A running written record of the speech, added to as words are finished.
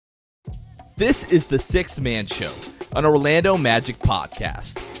This is the Sixth Man Show, an Orlando Magic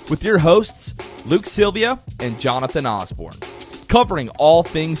podcast, with your hosts, Luke Sylvia and Jonathan Osborne, covering all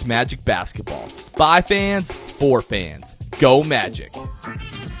things Magic basketball. By fans, for fans. Go Magic!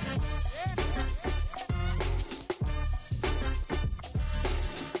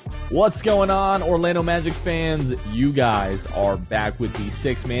 What's going on, Orlando Magic fans? You guys are back with the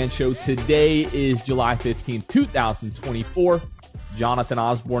Sixth Man Show. Today is July 15th, 2024. Jonathan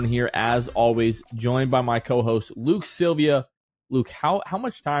Osborne here, as always, joined by my co-host, Luke Sylvia. Luke, how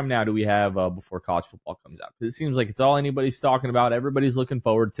much time now do we have before college football comes out? Because it seems like it's all anybody's talking about. Everybody's looking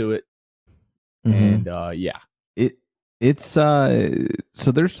forward to it. Mm-hmm. And, yeah. It's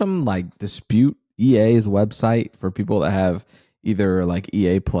so there's some, like, dispute. EA's website for people that have either, like,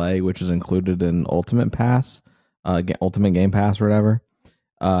 EA Play, which is included in Ultimate Pass, Ultimate Game Pass or whatever.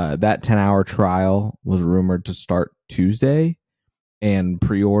 That 10-hour trial was rumored to start Tuesday, and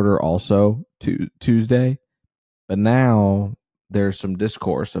pre-order also Tuesday. But now there's some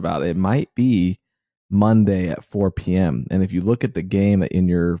discourse about it might be Monday at 4 p.m. And if you look at the game in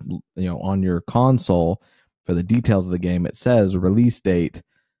your, on your console for the details of the game, it says release date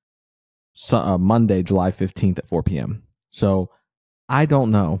Monday, July 15th at 4 p.m. So I don't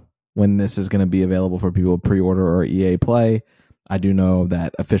know when this is going to be available for people to pre-order or EA Play. I do know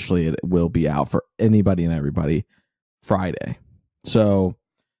that officially it will be out for anybody and everybody Friday. So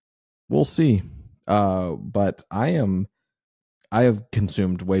we'll see. But I have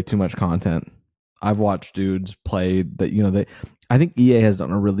consumed way too much content. I've watched dudes play that, I think EA has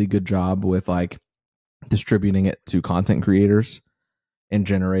done a really good job with, like, distributing it to content creators and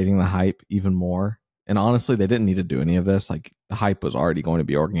generating the hype even more. And honestly, they didn't need to do any of this. Like, the hype was already going to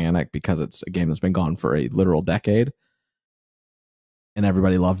be organic because it's a game that's been gone for a literal decade and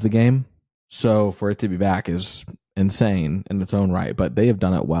everybody loved the game. So for it to be back is insane in its own right, but they have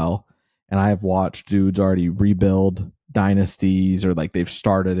done it well. And I have watched dudes already rebuild dynasties, or like they've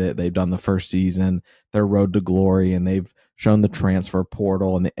started it. They've done the first season, their road to glory, and they've shown the transfer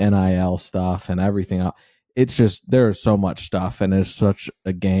portal and the NIL stuff and everything else. It's just, there is so much stuff, and it's such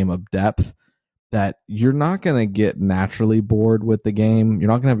a game of depth that you're not going to get naturally bored with the game. You're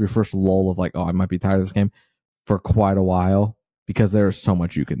not going to have your first lull of like, oh, I might be tired of this game for quite a while, because there is so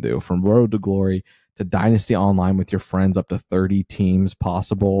much you can do, from road to glory to Dynasty Online with your friends, up to 30 teams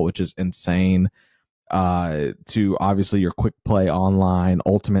possible, which is insane. To obviously your quick play online.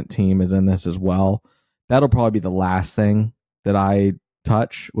 Ultimate Team is in this as well. That'll probably be the last thing that I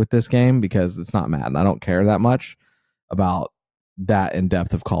touch with this game, because it's not Madden. I don't care that much about that in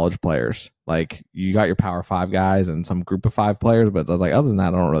depth of college players. Like, you got your Power 5 guys and some group of 5 players, but I was like, other than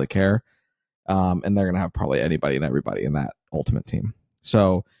that, I don't really care. And they're gonna have probably anybody and everybody in that Ultimate Team.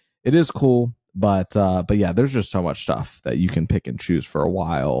 So it is cool. But yeah, there's just so much stuff that you can pick and choose for a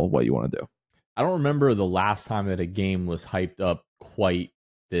while what you want to do. I don't remember the last time that a game was hyped up quite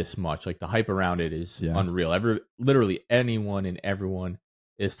this much. Like, the hype around it is unreal. Literally anyone and everyone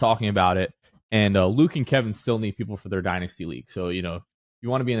is talking about it. And Luke and Kevin still need people for their Dynasty League. So, if you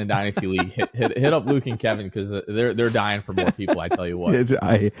want to be in a Dynasty League, hit up Luke and Kevin, because they're dying for more people, I tell you what.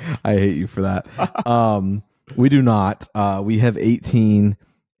 I hate you for that. We do not. We have 18.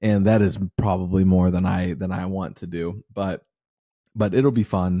 And that is probably more than I want to do, but it'll be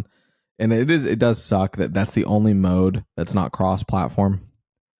fun. And it does suck that that's the only mode that's not cross-platform.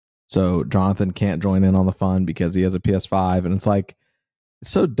 So Jonathan can't join in on the fun because he has a PS5, and it's like,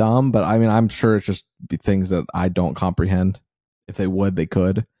 it's so dumb. But I mean, I'm sure it's just things that I don't comprehend. If they would, they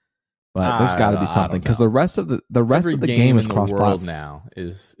could. But there's got to be something, because the rest of the game is cross-platform now.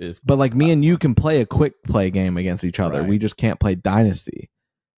 Is but like me and you can play a quick play game against each other. Right. We just can't play Dynasty.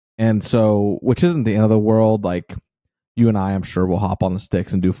 And so, which isn't the end of the world. Like, you and I'm sure we'll hop on the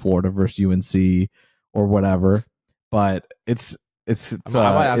sticks and do Florida versus UNC or whatever. But I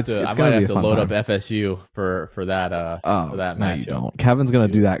might have to load up FSU for that for that matchup. You don't. Kevin's gonna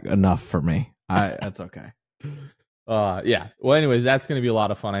do that enough for me. That's okay. Yeah. Well, anyways, that's gonna be a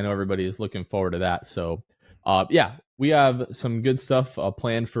lot of fun. I know everybody is looking forward to that. So, yeah, we have some good stuff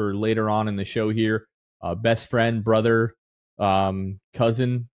planned for later on in the show here. Best friend, brother,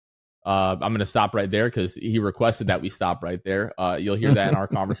 cousin. I'm going to stop right there because he requested that we stop right there. You'll hear that in our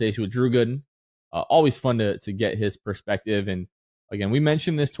conversation with Drew Gooden. Always fun to get his perspective. And again, we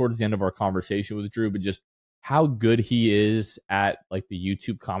mentioned this towards the end of our conversation with Drew, but just how good he is at, like, the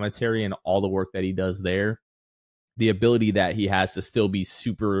YouTube commentary and all the work that he does there. The ability that he has to still be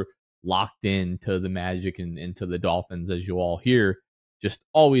super locked in to the Magic and to the Dolphins, as you all hear. Just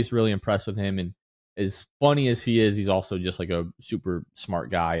always really impressed with him. And as funny as he is, he's also just like a super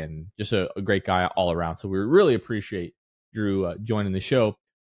smart guy and just a great guy all around. So we really appreciate Drew joining the show.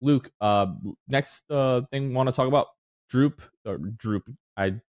 Luke, next thing want to talk about Droop.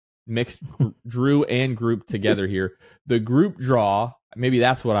 I mixed Drew and Group together here. The group draw, maybe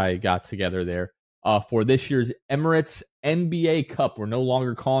that's what I got together there. For this year's Emirates NBA Cup. We're no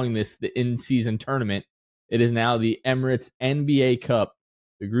longer calling this the in-season tournament. It is now the Emirates NBA Cup.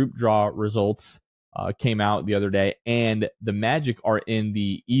 The group draw results came out the other day, and the Magic are in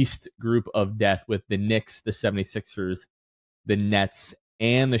the East group of death with the Knicks, the 76ers, the Nets,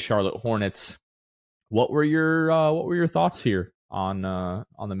 and the Charlotte Hornets. What were your thoughts here on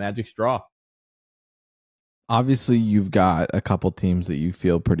the Magic's draw? Obviously, you've got a couple teams that you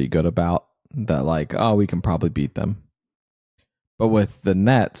feel pretty good about that, like, oh, we can probably beat them. But with the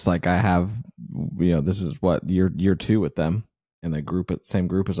Nets, like, I have, this is what year 2 with them in the group, same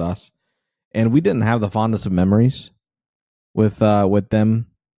group as us, and we didn't have the fondest of memories with them.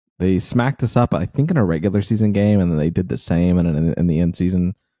 They smacked us up, I think, in a regular season game, and then they did the same in the end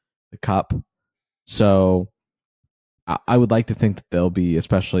season, the Cup. So I would like to think that they'll be,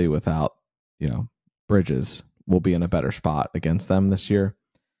 especially without, Bridges, will be in a better spot against them this year.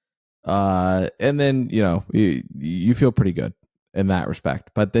 And then, you feel pretty good in that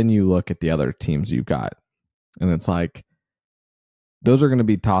respect. But then you look at the other teams you've got, and it's like, those are going to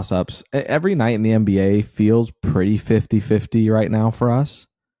be toss-ups. Every night in the NBA feels pretty 50-50 right now for us.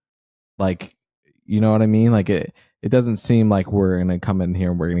 Like, you know what I mean? Like, it doesn't seem like we're going to come in here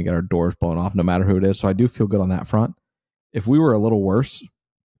and we're going to get our doors blown off no matter who it is. So I do feel good on that front. If we were a little worse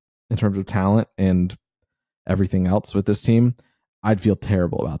in terms of talent and everything else with this team, I'd feel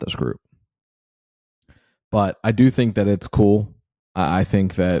terrible about this group. But I do think that it's cool. I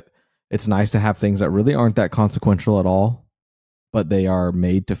think that it's nice to have things that really aren't that consequential at all, but they are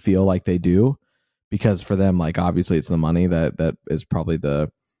made to feel like they do, because for them, like, obviously it's the money that is probably the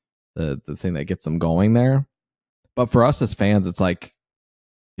thing that gets them going there. But for us as fans, it's like,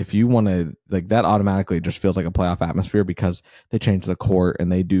 if you want to, like, that automatically just feels like a playoff atmosphere because they change the court and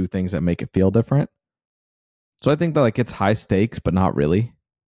they do things that make it feel different. So I think that, like, it's high stakes, but not really.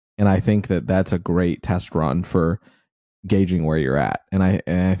 And I think that that's a great test run for gauging where you're at. And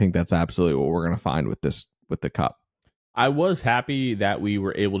I think that's absolutely what we're going to find with the Cup. I was happy that we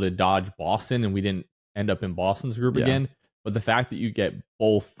were able to dodge Boston and we didn't end up in Boston's group again. But the fact that you get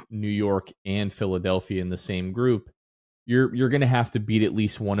both New York and Philadelphia in the same group, you're going to have to beat at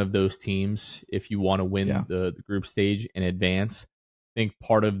least one of those teams if you want to win the group stage and advance. I think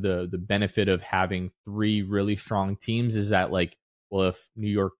part of the benefit of having 3 really strong teams is that, like, well, if New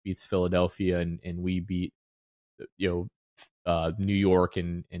York beats Philadelphia and we beat, New York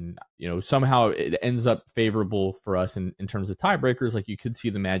and somehow it ends up favorable for us in terms of tiebreakers, like, you could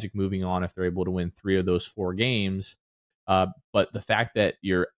see the Magic moving on if they're able to win 3 of those 4 games. But the fact that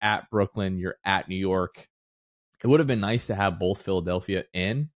you're at Brooklyn, you're at New York, it would have been nice to have both Philadelphia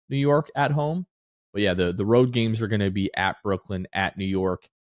and New York at home. But yeah, the road games are going to be at Brooklyn, at New York,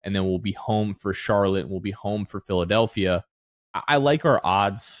 and then we'll be home for Charlotte, and we'll be home for Philadelphia. I like our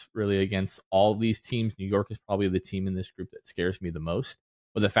odds really against all of these teams. New York is probably the team in this group that scares me the most.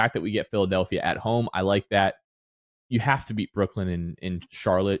 But the fact that we get Philadelphia at home, I like that. You have to beat Brooklyn and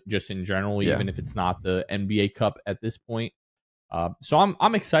Charlotte just in general, even if it's not the NBA Cup at this point. So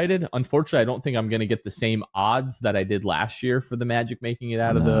I'm excited. Unfortunately, I don't think I'm going to get the same odds that I did last year for the Magic making it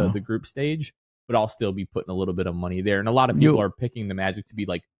out of the group stage, but I'll still be putting a little bit of money there. And a lot of people are picking the Magic to be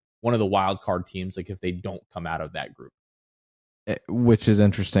like one of the wild card teams, like if they don't come out of that group. Which is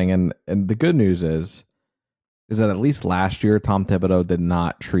interesting. And the good news is that at least last year, Tom Thibodeau did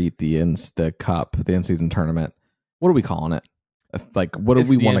not treat the Cup, the in-season tournament. What are we calling it? Like, what do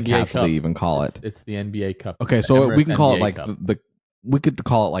we want to casually even call it? It's the NBA Cup. Okay, so we can call it like we could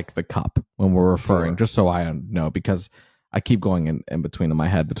call it like the Cup when we're referring, just so I know, because I keep going in between in my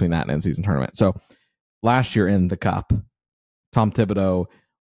head between that and in-season tournament. So last year in the Cup, Tom Thibodeau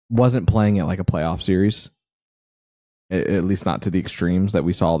wasn't playing it like a playoff series, at least not to the extremes that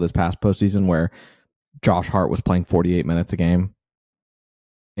we saw this past postseason, where Josh Hart was playing 48 minutes a game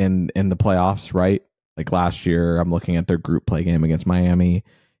in the playoffs, right? Like last year, I'm looking at their group play game against Miami.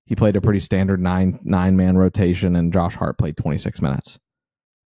 He played a pretty standard nine-man rotation, and Josh Hart played 26 minutes.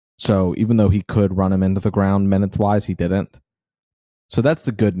 So even though he could run him into the ground minutes-wise, he didn't. So that's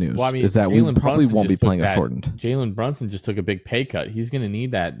the good news, is that we probably won't be playing a shortened. Jalen Brunson just took a big pay cut. He's going to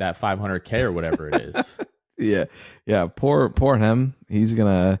need that $500K or whatever it is. Yeah. Poor him. He's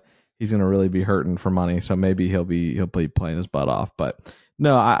gonna really be hurting for money. So maybe he'll be playing his butt off. But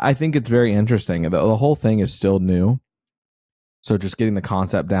no, I think it's very interesting. The whole thing is still new. So just getting the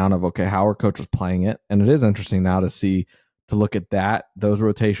concept down of, okay, how our coach was playing it. And it is interesting now to look at those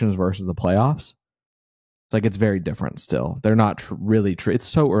rotations versus the playoffs. It's like it's very different still. They're not really it's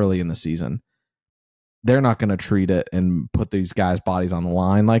so early in the season. They're not going to treat it and put these guys' bodies on the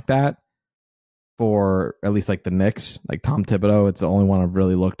line like that for at least like the Knicks, like Tom Thibodeau. It's the only one I've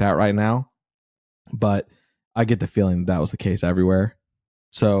really looked at right now. But I get the feeling that was the case everywhere.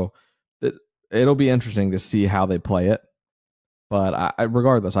 So it'll be interesting to see how they play it. But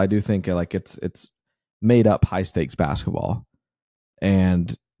regardless, I do think like it's made up high stakes basketball,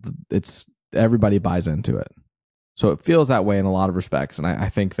 and it's everybody buys into it. So it feels that way in a lot of respects, and I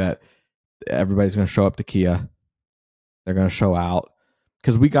think that everybody's going to show up to Kia. They're going to show out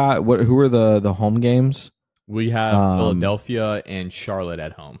because we got who are the home games? We have Philadelphia and Charlotte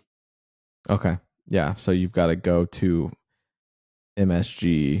at home. Okay, yeah. So you've got to go to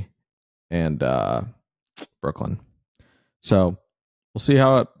MSG and Brooklyn. So we'll see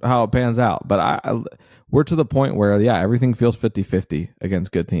how it pans out. But we're to the point where everything feels 50-50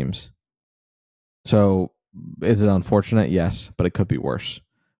 against good teams. So is it unfortunate? Yes, but it could be worse.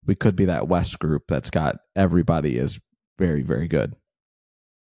 We could be that West group that's got everybody is very, very good.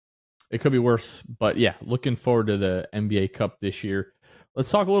 It could be worse, but yeah, looking forward to the NBA Cup this year. Let's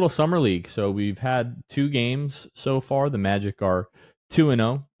talk a little Summer League. So we've had 2 games so far. The Magic are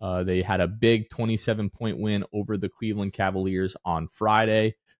 2-0. They had a big 27-point win over the Cleveland Cavaliers on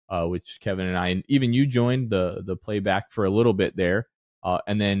Friday, which Kevin and I, and even you joined the playback for a little bit there.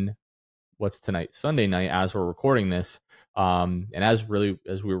 And then what's tonight? Sunday night, as we're recording this. And as we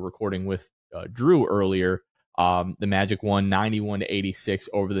were recording with Drew earlier, the Magic won 91-86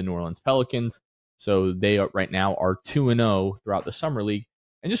 over the New Orleans Pelicans. So they right now are 2-0 throughout the Summer League.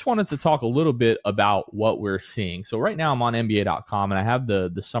 And just wanted to talk a little bit about what we're seeing. So right now I'm on NBA.com and I have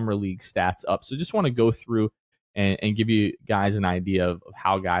the Summer League stats up. So just want to go through and give you guys an idea of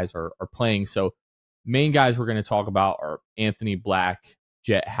how guys are playing. So main guys we're going to talk about are Anthony Black,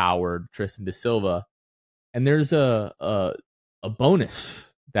 Jet Howard, Tristan da Silva. And there's a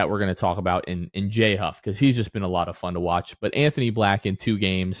bonus that we're going to talk about in J Huff because he's just been a lot of fun to watch. But Anthony Black in 2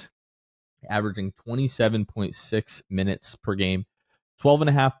 games, averaging 27.6 minutes per game,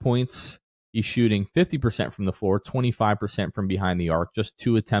 12.5 points. He's shooting 50% from the floor, 25% from behind the arc, just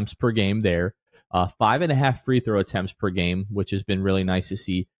 2 attempts per game there. 5.5 free throw attempts per game, which has been really nice to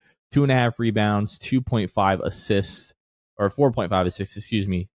see. 2.5 rebounds, 2.5 assists, or 4.5 assists, excuse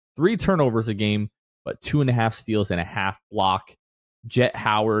me. 3 turnovers a game, but 2.5 steals and a half block. Jet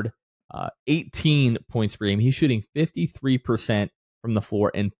Howard, 18 points per game. He's shooting 53% from the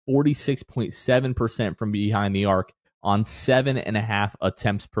floor and 46.7% from behind the arc on 7.5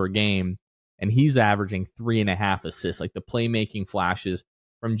 attempts per game. And he's averaging 3.5 assists. Like the playmaking flashes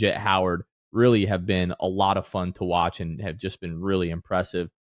from Jet Howard really have been a lot of fun to watch and have just been really impressive.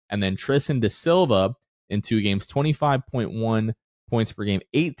 And then Tristan da Silva in 2 games, 25.1 points per game,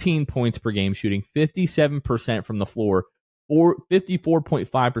 18 points per game, shooting 57% from the floor, or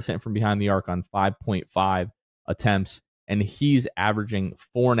 54.5% from behind the arc on 5.5 attempts. And he's averaging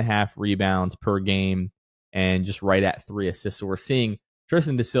 4.5 rebounds per game and just right at 3 assists. So we're seeing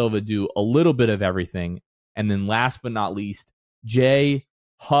Tristan da Silva do a little bit of everything. And then last but not least, Jay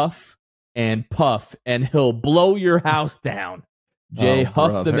Huff and Puff, and he'll blow your house down. Jay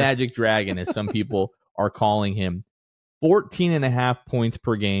Huff brother. The Magic Dragon, as some people are calling him. 14.5 points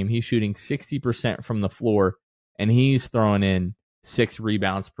per game. He's shooting 60% from the floor, and he's throwing in 6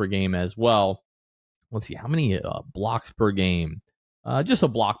 rebounds per game as well. Let's see, how many blocks per game? Just a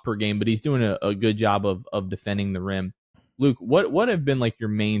block per game, but he's doing a good job of defending the rim. Luke, what have been like your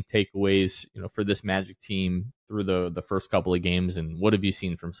main takeaways, for this Magic team through the first couple of games, and what have you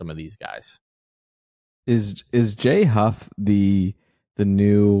seen from some of these guys? Is Jay Huff the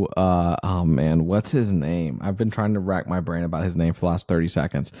new oh man, what's his name? I've been trying to rack my brain about his name for the last 30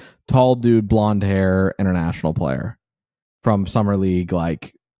 seconds. Tall dude, blonde hair, international player from Summer League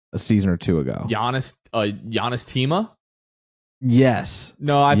like a season or 2 ago. Giannis Tima? Yes.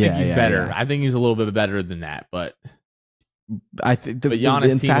 No, I think he's better. Yeah. I think he's a little bit better than that, but I think but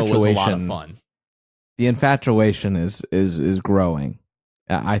Giannis Tima was a lot of fun. The infatuation is growing.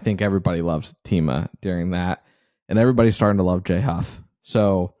 I think everybody loves Tima during that, and everybody's starting to love Jay Huff.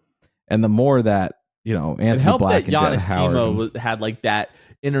 So, and the more that Anthony Black and Jet Howard, Tima had like that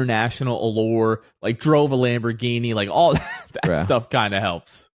international allure, like drove a Lamborghini, like all that stuff kind of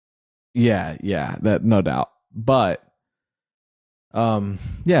helps. Yeah, that no doubt. But so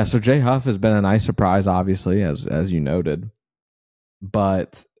Jay Huff has been a nice surprise, obviously, as you noted.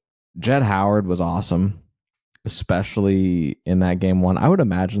 But Jet Howard was awesome, especially in that game 1. I would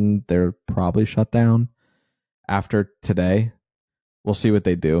imagine they're probably shut down after today. We'll see what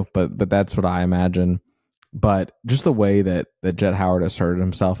they do, but that's what I imagine. But just the way that Jet Howard asserted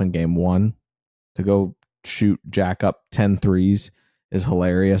himself in game 1 to go jack up 10 threes is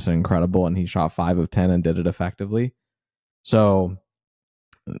hilarious and incredible, and he shot 5 of 10 and did it effectively. So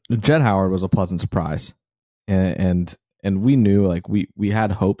Jet Howard was a pleasant surprise, and we knew, like, we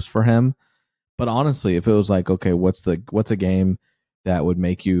had hopes for him. But honestly, if it was like, okay, what's a game that would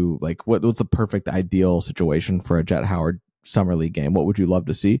make you like, what's the perfect ideal situation for a Jet Howard summer league game? What would you love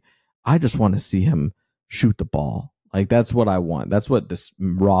to see? I just want to see him shoot the ball. Like, that's what I want. That's what this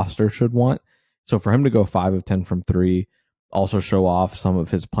roster should want. So for him to go 5 of 10 from 3, also show off some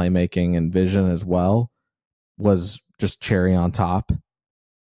of his playmaking and vision as well, was just cherry on top.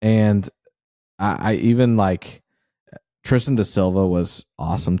 And I even like Tristan da Silva was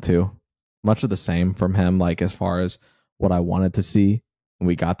awesome too. Much of the same from him, like as far as what I wanted to see. And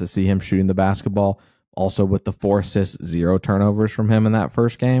we got to see him shooting the basketball. Also with the 4 assists, 0 turnovers from him in that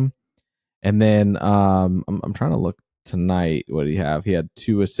first game. And then I'm trying to look tonight. What did he have? He had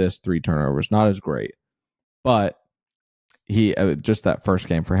 2 assists, 3 turnovers. Not as great, but he just that first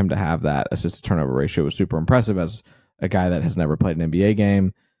game for him to have that assist to turnover ratio was super impressive as a guy that has never played an NBA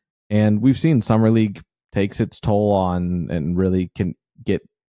game. And we've seen summer league takes its toll on and really can get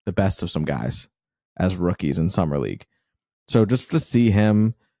the best of some guys as rookies in summer league. So just to see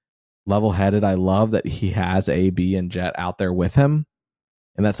him level-headed, I love that he has AB and Jet out there with him.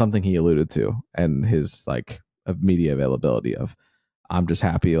 And that's something he alluded to, and his like of media availability of, I'm just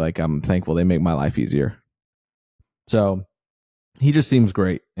happy, like I'm thankful they make my life easier. So he just seems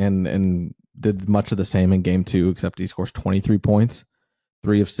great and did much of the same in game 2, except he scores 23 points,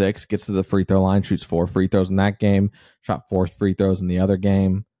 3 of 6, gets to the free throw line, shoots 4 free throws in that game, shot 4 free throws in the other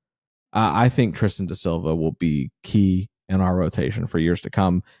game. I think Tristan da Silva will be key in our rotation for years to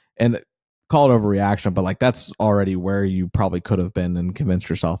come. And call it overreaction, but like that's already where you probably could have been and convinced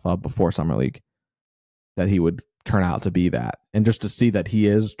yourself of before summer league that he would turn out to be that. And just to see that he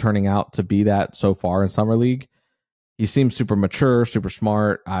is turning out to be that so far in summer league, he seems super mature, super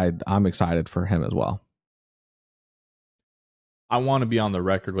smart. I'm excited for him as well. I want to be on the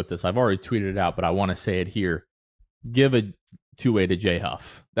record with this. I've already tweeted it out, but I want to say it here. Give a 2-way to J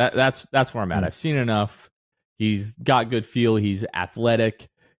Huff. That's where I'm at. I've seen enough. He's got good feel. He's athletic,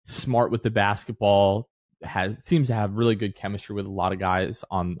 smart with the basketball. Seems to have really good chemistry with a lot of guys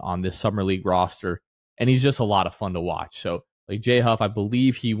on this summer league roster, and he's just a lot of fun to watch. So like J Huff, I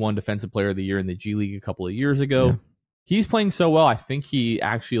believe he won Defensive Player of the Year in the G League a couple of years ago. Yeah. He's playing so well. I think he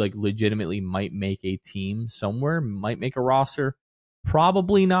actually like legitimately might make a team somewhere, might make a roster.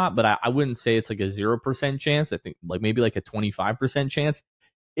 Probably not, but I wouldn't say it's like a 0% chance. I think like maybe like a 25% chance.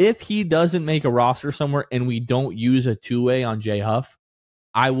 If he doesn't make a roster somewhere and we don't use a 2-way on J Huff,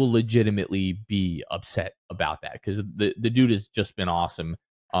 I will legitimately be upset about that because the dude has just been awesome,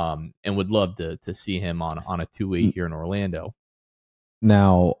 and would love to see him on a 2-way here in Orlando.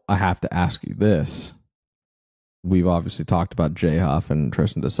 Now, I have to ask you this. We've obviously talked about J Huff and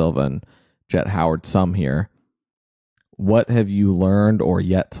Tristan da Silva and Jet Howard some here. What have you learned or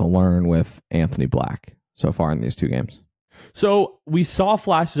yet to learn with Anthony Black so far in these 2 games? So we saw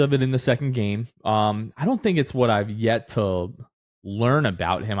flashes of it in the second game. I don't think it's what I've yet to learn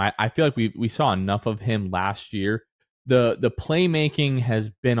about him. I feel like we saw enough of him last year. The playmaking has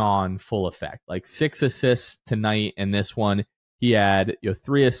been on full effect. Like 6 assists tonight in this one. He had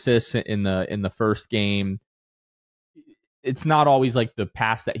 3 assists in the first game. It's not always like the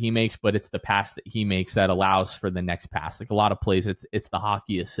pass that he makes, but it's the pass that he makes that allows for the next pass. Like a lot of plays, it's the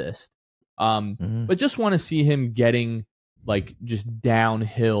hockey assist. But just want to see him getting like just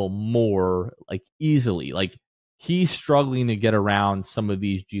downhill more like easily. Like he's struggling to get around some of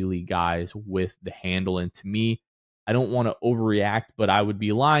these G League guys with the handle. And to me, I don't want to overreact, but I would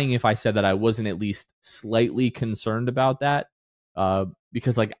be lying if I said that I wasn't at least slightly concerned about that.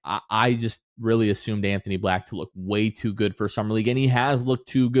 Because like I just really assumed Anthony Black to look way too good for Summer League, and he has looked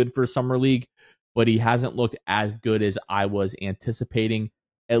too good for Summer League, but he hasn't looked as good as I was anticipating,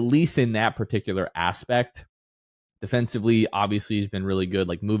 at least in that particular aspect. Defensively, obviously, he's been really good.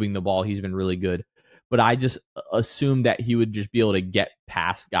 Like moving the ball, he's been really good. But I just assumed that he would just be able to get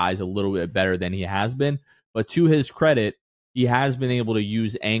past guys a little bit better than he has been. But to his credit, he has been able to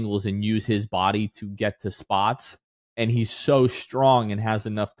use angles and use his body to get to spots. And he's so strong and has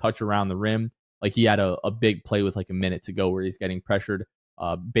enough touch around the rim. Like he had a big play with like a minute to go where he's getting pressured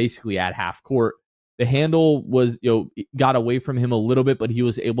basically at half court. The handle was, got away from him a little bit, but he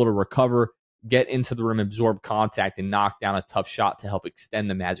was able to recover, get into the rim, absorb contact, and knock down a tough shot to help extend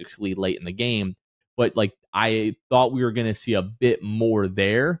the Magic's lead late in the game. But like I thought we were going to see a bit more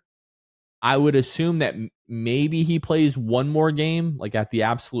there. I would assume that maybe he plays one more game, like at the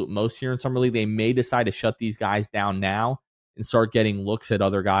absolute most here in Summer League. They may decide to shut these guys down now and start getting looks at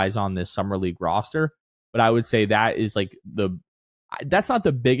other guys on this Summer League roster. but I would say that is like that's not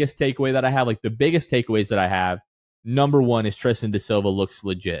the biggest takeaway that I have. Like the biggest takeaways that I have, number one is Tristan da Silva looks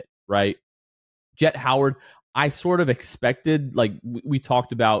legit, right? Jet Howard, I sort of expected, like we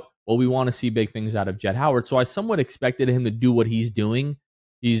talked about, well, we want to see big things out of Jet Howard. So I somewhat expected him to do what he's doing.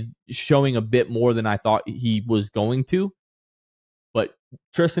 He's showing a bit more than I thought he was going to. But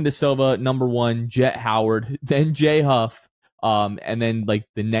Tristan da Silva, number one, Jet Howard, then Jay Huff. And then like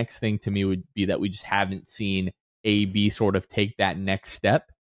the next thing to me would be that we just haven't seen AB sort of take that next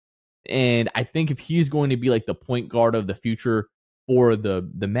step. And I think if he's going to be like the point guard of the future for the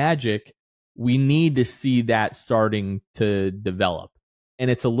Magic, we need to see that starting to develop. And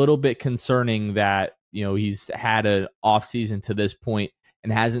it's a little bit concerning that, you know, he's had an offseason to this point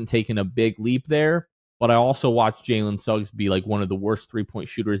and hasn't taken a big leap there. But I also watched Jalen Suggs be like one of the worst 3-point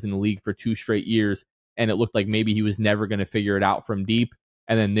shooters in the league for 2 straight years. And it looked like maybe he was never going to figure it out from deep.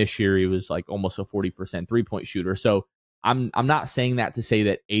 And then this year he was like almost a 40% 3-point shooter. So I'm not saying that to say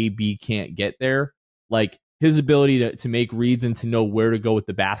that AB can't get there. Like his ability to make reads and to know where to go with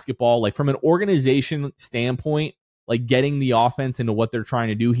the basketball, like from an organization standpoint, like getting the offense into what they're trying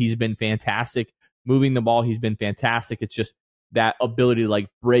to do, he's been fantastic. Moving the ball, he's been fantastic. It's just that ability to like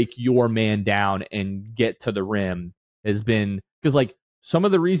break your man down and get to the rim has been, because like some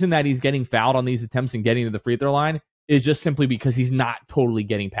of the reason that he's getting fouled on these attempts and getting to the free throw line is just simply because he's not totally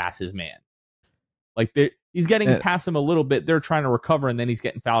getting past his man. Like he's getting past him a little bit. They're trying to recover, and then he's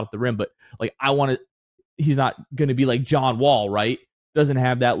getting fouled at the rim. But like he's not going to be like John Wall, right? Doesn't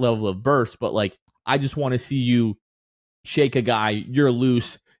have that level of burst. But like I just want to see you shake a guy. You're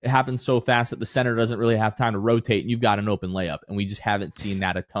loose. It happens so fast that the center doesn't really have time to rotate, and you've got an open layup. And we just haven't seen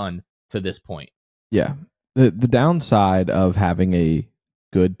that a ton to this point. Yeah. The downside of having a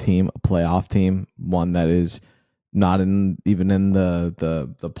good team, a playoff team, one that is not even in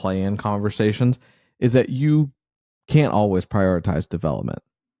the play-in conversations, is that you can't always prioritize development.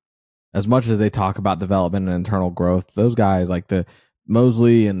 As much as they talk about development and internal growth, those guys like the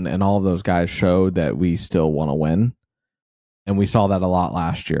Mosley and all of those guys showed that we still want to win. And we saw that a lot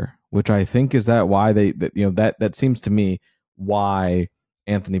last year, which I think is why that seems to me why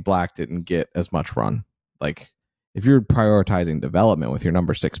Anthony Black didn't get as much run. Like if you're prioritizing development with your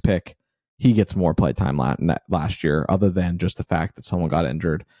number 6 pick, he gets more play time last year, other than just the fact that someone got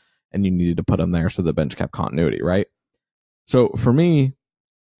injured and you needed to put him there so the bench kept continuity, right? So for me,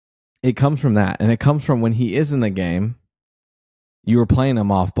 it comes from that. And it comes from when he is in the game, you were playing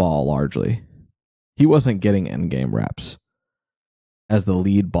him off ball largely. He wasn't getting end-game reps as the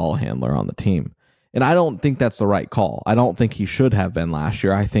lead ball handler on the team. And I don't think that's the right call. I don't think he should have been last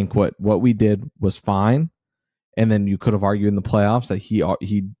year. I think what we did was fine. And then you could have argued in the playoffs that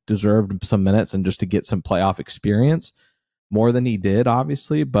he deserved some minutes and just to get some playoff experience more than he did,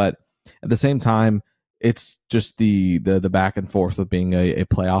 obviously. But at the same time, it's just the back and forth of being a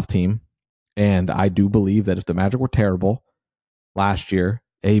playoff team. And I do believe that if the Magic were terrible last year,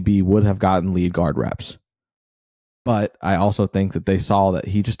 AB would have gotten lead guard reps. But I also think that they saw that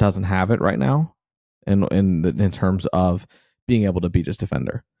he just doesn't have it right now in terms of being able to be just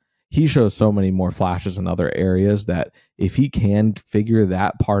defender. He shows so many more flashes in other areas that if he can figure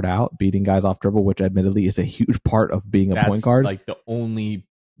that part out, beating guys off dribble, which admittedly is a huge part of being a point guard. Like the only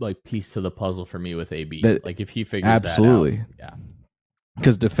like piece to the puzzle for me with AB. Like if he figures absolutely that out. Yeah.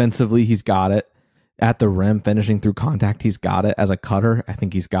 Because defensively, he's got it. At the rim, finishing through contact, he's got it. As a cutter, I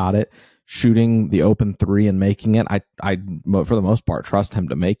think he's got it. Shooting the open 3 and making it, I for the most part trust him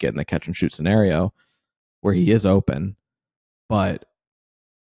to make it in the catch and shoot scenario where he is open. But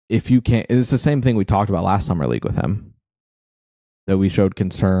if you can't, it's the same thing we talked about last summer league with him, that we showed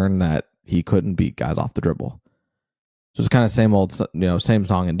concern that he couldn't beat guys off the dribble. So it's kind of same old, same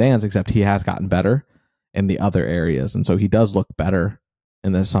song and dance, except he has gotten better in the other areas. And so he does look better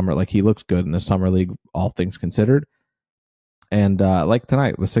in this summer. Like he looks good in the summer league, all things considered. And like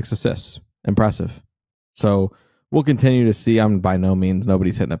tonight with 6 assists, impressive. So we'll continue to see. I'm by no means,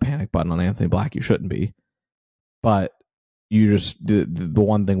 nobody's hitting a panic button on Anthony Black. You shouldn't be. But you just, the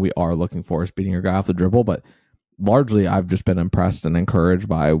one thing we are looking for is beating your guy off the dribble. But largely, I've just been impressed and encouraged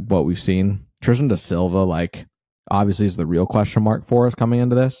by what we've seen. Tristan da Silva, like, obviously is the real question mark for us coming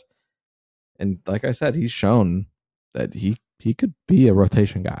into this. And like I said, he's shown that he could be a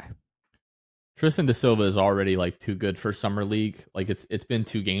rotation guy. Tristan da Silva is already like too good for summer league. Like it's been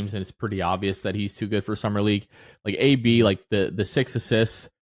 2 games and it's pretty obvious that he's too good for summer league. Like AB, like the 6 assists.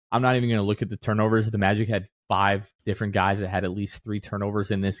 I'm not even going to look at the turnovers. The Magic had 5 different guys that had at least 3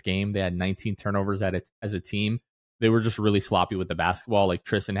 turnovers in this game. They had 19 turnovers as a team. They were just really sloppy with the basketball. Like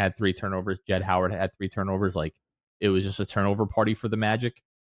Tristan had 3 turnovers. Jed Howard had 3 turnovers. Like it was just a turnover party for the Magic.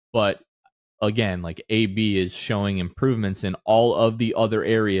 But again, like AB is showing improvements in all of the other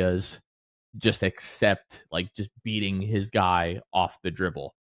areas, just except like just beating his guy off the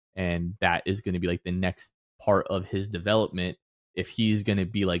dribble. And that is going to be like the next part of his development if he's going to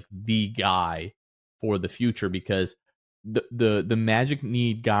be like the guy for the future, because the Magic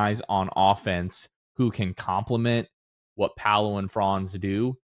need guys on offense who can complement what Paolo and Franz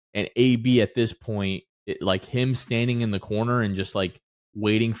do. And AB at this point, like him standing in the corner and just like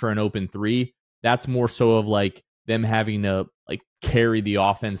waiting for an open three, that's more so of like them having to like carry the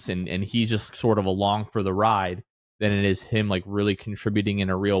offense and he's just sort of along for the ride than it is him like really contributing in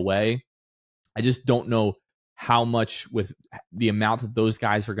a real way. I just don't know how much, with the amount that those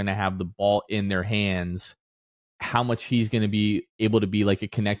guys are going to have the ball in their hands, how much he's going to be able to be like a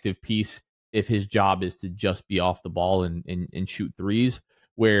connective piece if his job is to just be off the ball and shoot threes,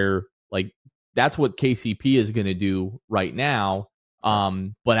 where like that's what KCP is going to do right now.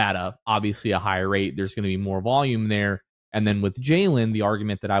 But at obviously a higher rate, there's going to be more volume there. And then with Jalen, the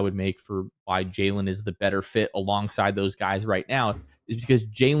argument that I would make for why Jalen is the better fit alongside those guys right now is because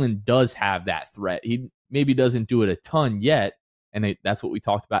Jalen does have that threat. He maybe doesn't do it a ton yet. And that's what we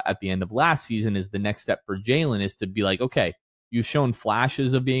talked about at the end of last season, is the next step for Jalen is to be like, okay, you've shown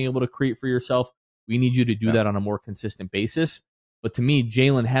flashes of being able to create for yourself. We need you to do that on a more consistent basis. But to me,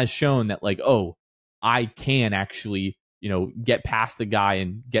 Jalen has shown that like, oh, I can actually, get past the guy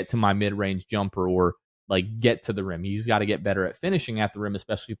and get to my mid-range jumper or like get to the rim. He's got to get better at finishing at the rim,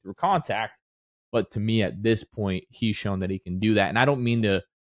 especially through contact. But to me, at this point, he's shown that he can do that. And I don't mean to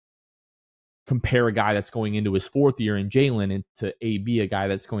compare a guy that's going into his fourth year in Jalen and to AB, a guy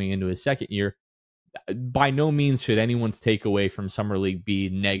that's going into his second year. By no means should anyone's takeaway from Summer League be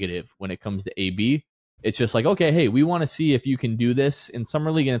negative when it comes to AB. It's just like, okay, hey, we want to see if you can do this in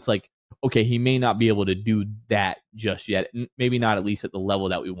Summer League. And it's like, okay, he may not be able to do that just yet. Maybe not at least at the level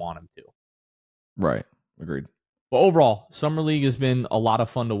that we want him to. Right. Agreed. But overall, Summer League has been a lot of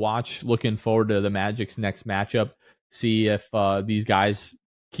fun to watch. Looking forward to the Magic's next matchup. See if these guys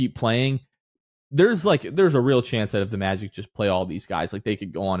keep playing. There's a real chance that if the Magic just play all these guys, like they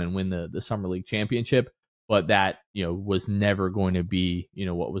could go on and win the Summer League championship. But that was never going to be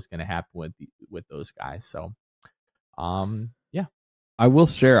what was going to happen with those guys. So, yeah. I will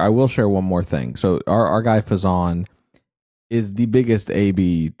share one more thing. So our guy Fazan is the biggest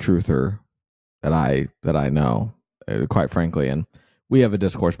AB truther that I know, quite frankly, and we have a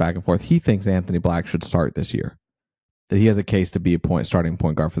discourse back and forth. He thinks Anthony Black should start this year, that he has a case to be a starting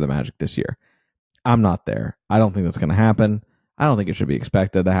point guard for the Magic this year. I'm not there. I don't think that's going to happen. I don't think it should be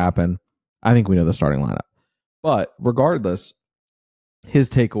expected to happen. I think we know the starting lineup. But regardless, his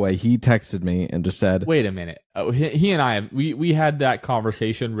takeaway, he texted me and just said, wait a minute. He and I, we had that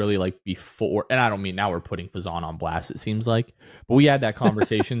conversation really like before, and I don't mean now we're putting Fazan on blast, it seems like, but we had that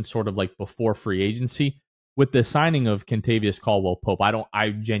conversation sort of like before free agency with the signing of Kentavious Caldwell-Pope. I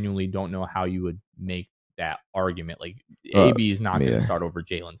genuinely don't know how you would make that argument. Like AB is not going to start over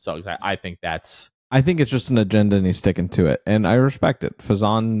Jalen Suggs. I think it's just an agenda and he's sticking to it. And I respect it.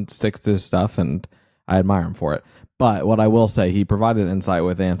 Fazan sticks to his stuff and I admire him for it. But what I will say, he provided insight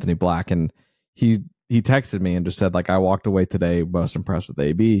with Anthony Black, and he texted me and just said, like, I walked away today most impressed with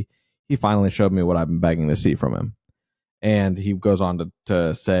AB. He finally showed me what I've been begging to see from him. And he goes on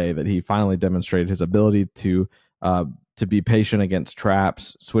to say that he finally demonstrated his ability to be patient against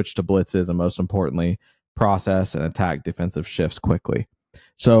traps, switch to blitzes, and most importantly, process and attack defensive shifts quickly.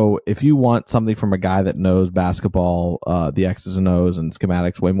 So if you want something from a guy that knows basketball, the X's and O's and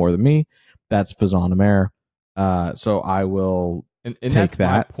schematics way more than me, that's Fazan Amer. So I will and take that's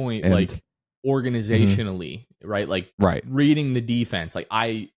that my point, and, like organizationally, right? Like reading the defense. Like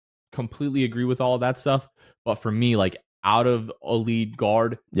I completely agree with all of that stuff. But for me, like out of a lead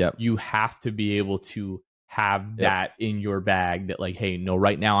guard, you have to be able to have that in your bag that like, hey, no,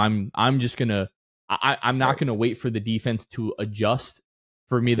 right now I'm just gonna I'm not gonna wait for the defense to adjust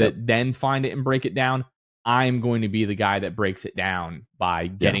for me to then find it and break it down. I'm going to be the guy that breaks it down by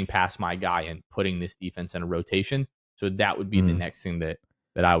getting past my guy and putting this defense in a rotation. So that would be the next thing that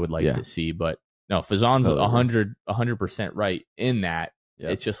I would like to see. But no, Fazan's 100% right in that.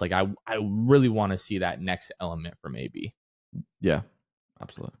 It's just like I really want to see that next element from AB. Yeah,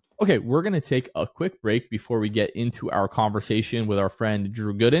 absolutely. Okay, we're going to take a quick break before we get into our conversation with our friend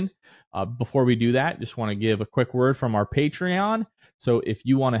Drew Gooden. Before we do that, just want to give a quick word from our Patreon. So if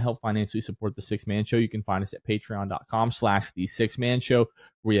you want to help financially support the Six Man Show, you can find us at patreon.com/the Six Man Show,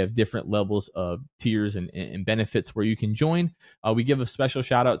 where we have different levels of tiers and benefits where you can join. We give a special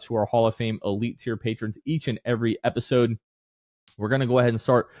shout out to our Hall of Fame elite tier patrons each and every episode. We're going to go ahead and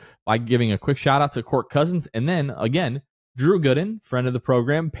start by giving a quick shout out to Court Cousins. And then again, Drew Gooden, friend of the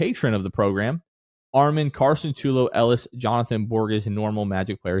program, patron of the program. Armin, Carson Tulo, Ellis, Jonathan Borges, Normal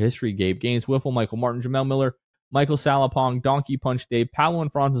Magic Player History, Gabe Gaines, Wiffle, Michael Martin, Jamel Miller, Michael Salapong, Donkey Punch Dave, Paolo and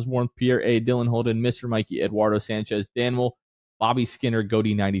Francis Warmth, Pierre A, Dylan Holden, Mr. Mikey, Eduardo Sanchez, Daniel, Bobby Skinner,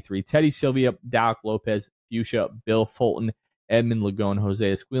 Goody 93, Teddy Sylvia, Dalek Lopez, Fuchsia, Bill Fulton, Edmund Lagone,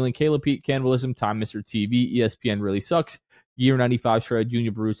 Jose Squealing, Caleb Pete, Cannibalism, Time Mr. TV, ESPN Really Sucks, Gear 95 Shred,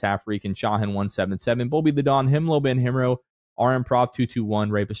 Junior Bruce, Half Freak, and Shahin 177, Bobby the Don, Himlo Ben Himro, RM Prof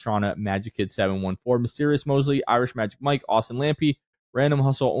 221, Ray Pastrana, Magic Kid 714, Mysterious Mosley, Irish Magic Mike, Austin Lampy, Random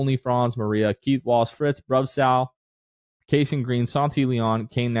Hustle, Only Franz, Maria, Keith Walsh, Fritz, Bruv Sal, Kason Green, Santi Leon,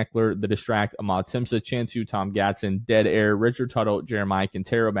 Kane Neckler, The Distract, Ahmad Simsa, Chansu, Tom Gatson, Dead Air, Richard Tuttle, Jeremiah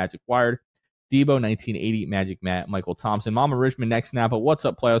Quintero, Magic Wired, Debo 1980, Magic Matt, Michael Thompson, Mama Richmond, Next Napa, What's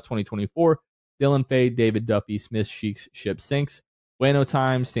Up Playoffs 2024, Dylan Fade, David Duffy, Smith, Sheiks, Ship Sinks, Bueno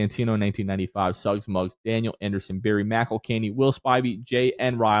Time, Stantino 1995, Suggs Muggs, Daniel Anderson, Barry Mackle, Candy, Will Spivey, Jay,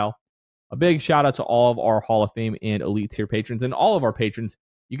 and Ryle. A big shout out to all of our Hall of Fame and Elite Tier patrons and all of our patrons.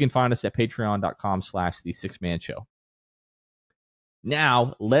 You can find us at patreon.com/the Six Man Show.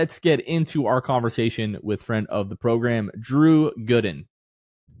 Now, let's get into our conversation with friend of the program, Drew Gooden.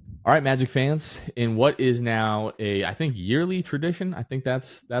 All right, Magic fans, in what is now I think, yearly tradition. I think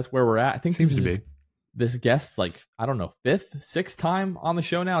that's where we're at. I think seems to be. This guest's I don't know, fifth, sixth time on the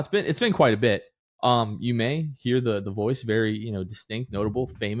show now. It's been quite a bit. You may hear the voice, very distinct, notable,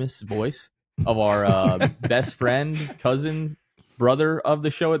 famous voice of our best friend, cousin, brother of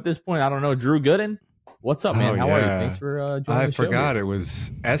the show at this point. I don't know, Drew Gooden. What's up, man? How are you? Thanks for joining the show. I forgot it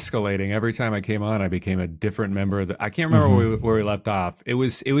was escalating. Every time I came on, I became a different member of I can't remember where we left off. It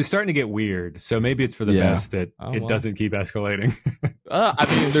was starting to get weird. So maybe it's for the best that doesn't keep escalating.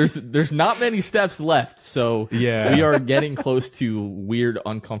 I mean, there's not many steps left, so we are getting close to weird,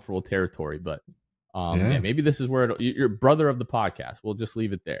 uncomfortable territory. But maybe this is where you're brother of the podcast. We'll just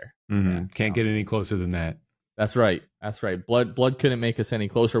leave it there. Can't get any closer than that. That's right. Blood couldn't make us any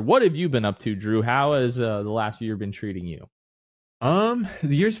closer. What have you been up to, Drew? How has the last year been treating you? The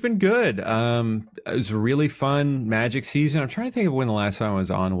year's been good. It was a really fun Magic season. I'm trying to think of when the last time I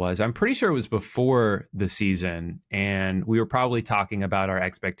was on was. I'm pretty sure it was before the season, and we were probably talking about our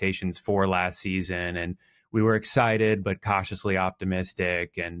expectations for last season, and we were excited but cautiously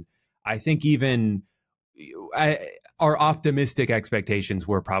optimistic. And I think even our optimistic expectations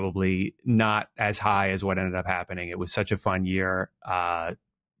were probably not as high as what ended up happening. It was such a fun year.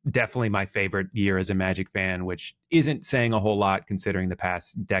 Definitely my favorite year as a Magic fan, which isn't saying a whole lot considering the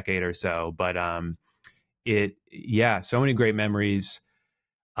past decade or so. But so many great memories.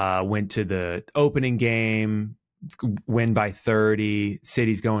 Went to the opening game, win by 30,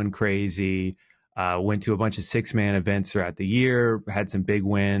 city's going crazy. Went to a bunch of 6-man events throughout the year, had some big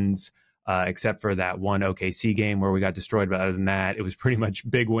wins. Except for that one OKC game where we got destroyed. But other than that, it was pretty much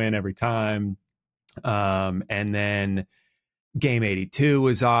big win every time. And then game 82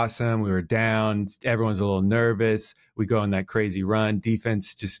 was awesome. We were down. Everyone's a little nervous. We go on that crazy run.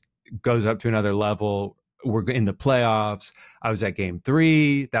 Defense just goes up to another level. We're in the playoffs. I was at game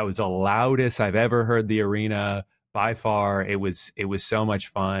 3. That was the loudest I've ever heard the arena by far. It was so much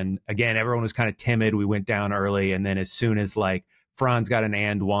fun. Again, everyone was kind of timid. We went down early. And then as soon as Franz got an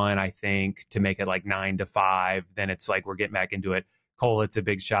and one, I think, to make it 9-5. Then it's we're getting back into it. Cole hits a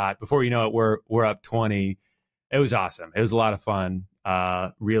big shot. Before you know it, we're up 20. It was awesome. It was a lot of fun.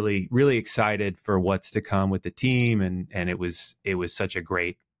 Really, really excited for what's to come with the team, and it was such a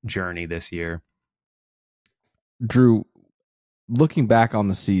great journey this year. Drew, looking back on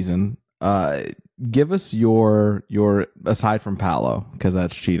the season, give us your aside from Paolo, because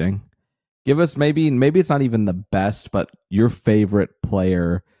that's cheating. Give us maybe it's not even the best, but your favorite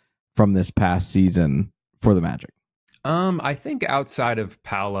player from this past season for the Magic. I think outside of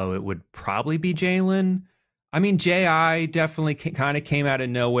Paolo, it would probably be Jalen. I mean, J.I. definitely kind of came out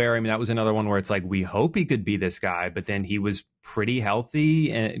of nowhere. I mean, that was another one where it's we hope he could be this guy, but then he was pretty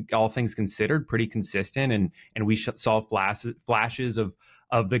healthy and all things considered pretty consistent. And we saw flashes of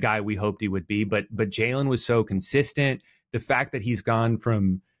the guy we hoped he would be. But Jalen was so consistent. The fact that he's gone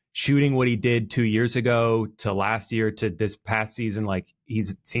from shooting what he did 2 years ago to last year to this past season, he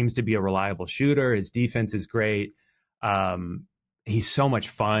seems to be a reliable shooter. His defense is great. He's so much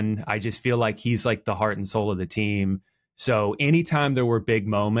fun. I just feel like he's the heart and soul of the team. So anytime there were big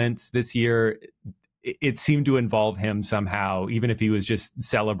moments this year, it seemed to involve him somehow, even if he was just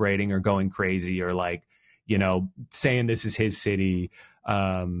celebrating or going crazy or saying this is his city.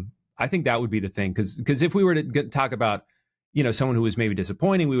 I think that would be the thing. Because if we were to talk about someone who was maybe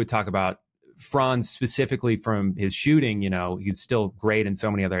disappointing, we would talk about Franz specifically from his shooting. He's still great in so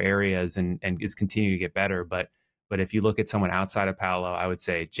many other areas and is continuing to get better. But But if you look at someone outside of Paolo, I would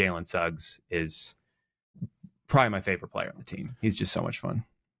say Jalen Suggs is probably my favorite player on the team. He's just so much fun.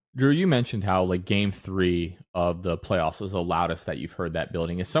 Drew, you mentioned how like game 3 of the playoffs was the loudest that you've heard that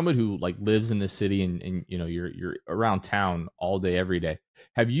building. As someone who like lives in the city and you know you're around town all day every day,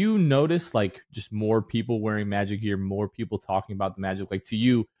 have you noticed like just more people wearing Magic gear, more people talking about the Magic? Like to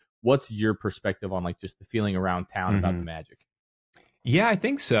you, what's your perspective on like just the feeling around town about the Magic? Yeah, I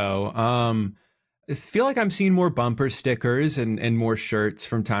think so. I feel like I'm seeing more bumper stickers and more shirts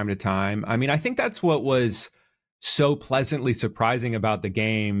from time to time. I mean, I think that's what was so pleasantly surprising about the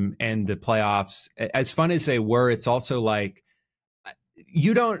game and the playoffs. As fun as they were, it's also like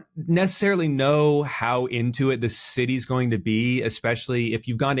you don't necessarily know how into it the city's going to be, especially if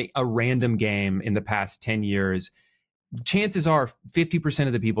you've gone to a random game in the past 10 years. Chances are 50%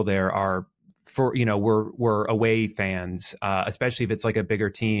 of the people there are we're away fans, especially if it's like a bigger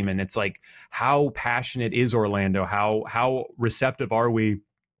team. And it's like, how passionate is Orlando? How receptive are we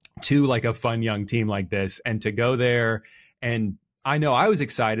to like a fun young team like this? And to go there, and I know I was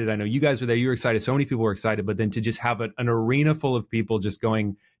excited. I know you guys were there. You were excited. So many people were excited. But then to just have an arena full of people just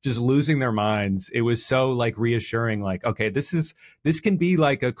losing their minds. It was so like reassuring. Like, okay, this can be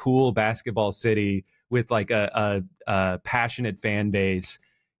like a cool basketball city with like a passionate fan base.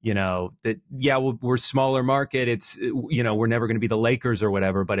 You know, that, yeah, we're smaller market. It's, you know, we're never going to be the Lakers or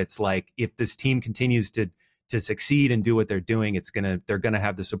whatever. But it's like, if this team continues to succeed and do what they're doing, they're gonna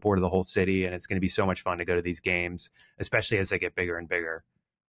have the support of the whole city, and it's gonna be so much fun to go to these games, especially as they get bigger and bigger.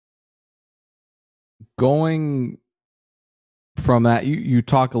 Going from that, you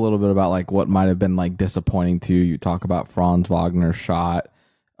talk a little bit about like what might have been like disappointing to you. You talk about Franz Wagner's shot,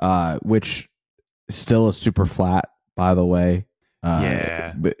 which still is super flat, by the way.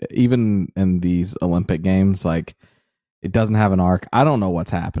 Yeah. But even in these Olympic games, like it doesn't have an arc. I don't know what's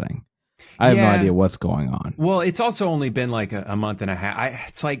happening. I have no idea what's going on. Well, it's also only been like a month and a half.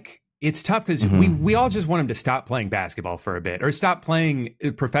 It's like, it's tough because we all just want him to stop playing basketball for a bit, or stop playing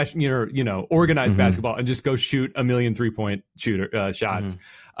professional, organized basketball, and just go shoot a million 3-point shots.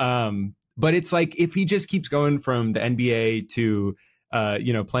 But it's like, if he just keeps going from the NBA to,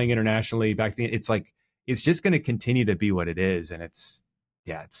 playing internationally back then, it's like, it's just going to continue to be what it is. And it's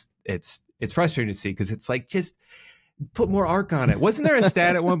frustrating to see, because it's like, just put more arc on it. Wasn't there a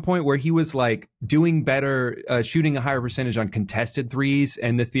stat at one point where he was like doing better, shooting a higher percentage on contested threes?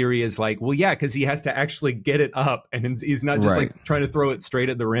 And the theory is like, well, yeah, because he has to actually get it up, and he's not just like trying to throw it straight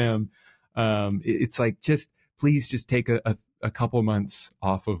at the rim. It's like, please just take a couple months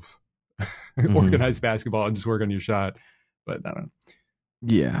off of organized basketball and just work on your shot. But I don't know.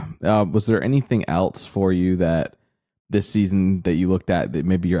 Yeah. Was there anything else for you that this season that you looked at that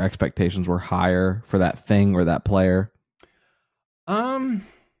maybe your expectations were higher for that thing or that player?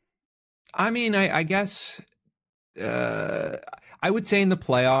 I mean, I guess I would say in the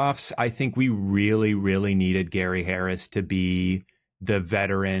playoffs, I think we really, really needed Gary Harris to be the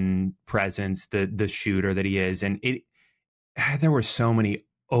veteran presence, the shooter that he is. And there were so many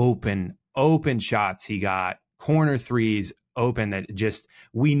open shots he got, corner threes open, that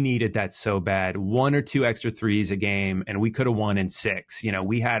we needed that so bad. 1 or 2 extra threes a game, and we could have won in 6.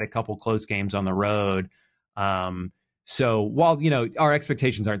 We had a couple close games on the road. So while, our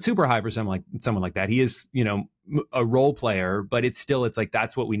expectations aren't super high for someone like that, he is, a role player, but it's like,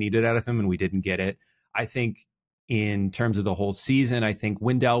 that's what we needed out of him, and we didn't get it. I think in terms of the whole season, I think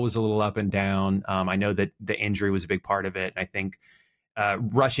Wendell was a little up and down. I know that the injury was a big part of it. And I think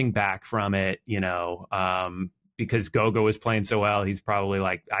rushing back from it, because Gogo was playing so well, he's probably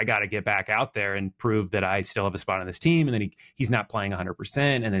like, I got to get back out there and prove that I still have a spot on this team. And then he's not playing 100%,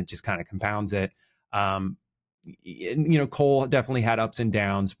 and it just kind of compounds it. Cole definitely had ups and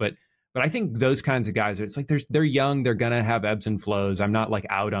downs, but I think those kinds of guys, it's like they're young, they're gonna have ebbs and flows. I'm not like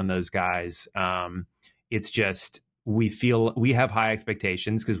out on those guys. It's just, we feel we have high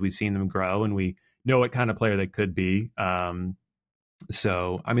expectations because we've seen them grow, and we know what kind of player they could be.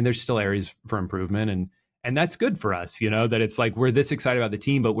 So I mean, there's still areas for improvement, and that's good for us, that it's like, we're this excited about the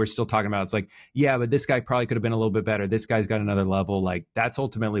team, but we're still talking about, it's like, yeah, but this guy probably could have been a little bit better. This guy's got another level. Like, that's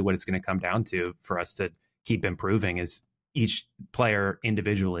ultimately what it's going to come down to for us to keep improving, is each player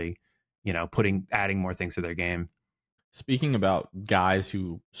individually, adding more things to their game. Speaking about guys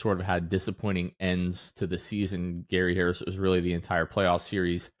who sort of had disappointing ends to the season, Gary Harris was really the entire playoff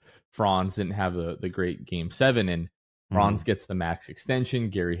series. Franz didn't have the great game 7, and Franz gets the max extension.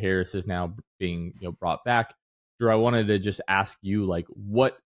 Gary Harris is now being brought back. Drew, I wanted to just ask you, like,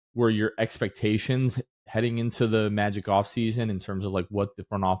 what were your expectations heading into the Magic offseason in terms of like what the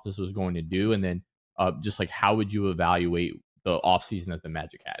front office was going to do, and then just like how would you evaluate the offseason that the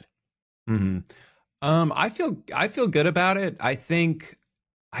Magic had? I feel good about it. I think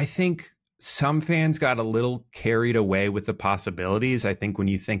some fans got a little carried away with the possibilities. I think when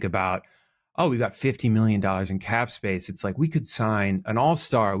you think about, oh, we've got $50 million in cap space, it's like we could sign an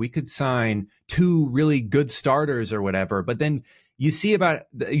all-star, we could sign two really good starters or whatever. But then you see how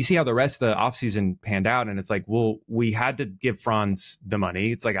the rest of the offseason panned out, and it's like, well, we had to give Franz the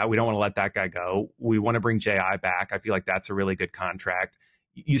money. It's like, we don't want to let that guy go. We want to bring JI back. I feel like that's a really good contract.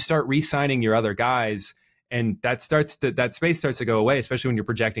 You start re-signing your other guys, and that space starts to go away, especially when you're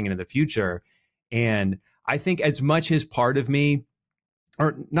projecting into the future. And I think as much as part of me,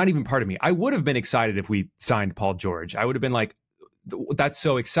 or not even part of me, I would have been excited if we signed Paul George. I would have been like, that's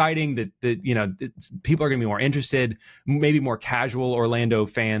so exciting that people are going to be more interested. Maybe more casual Orlando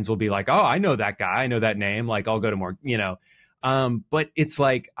fans will be like, oh, I know that guy, I know that name. Like, I'll go to more, but it's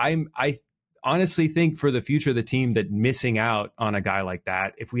like, I honestly think for the future of the team that missing out on a guy like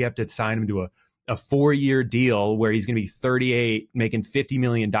that, if we have to sign him to a 4-year deal where he's going to be 38, making $50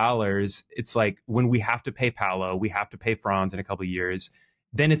 million, it's like when we have to pay Paolo, we have to pay Franz in a couple of years,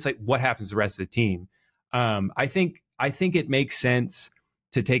 then it's like, what happens to the rest of the team? I think it makes sense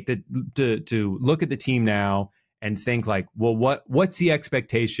to to look at the team now and think like, well, what's the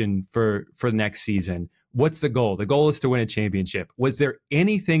expectation for the next season? What's the goal? The goal is to win a championship. Was there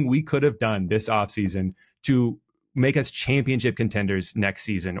anything we could have done this offseason to make us championship contenders next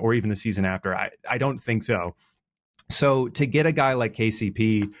season or even the season after? I don't think so. So to get a guy like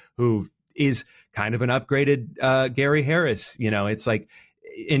KCP, who is kind of an upgraded Gary Harris, it's like,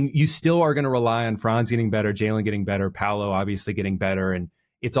 and you still are going to rely on Franz getting better, Jalen getting better, Paolo obviously getting better, and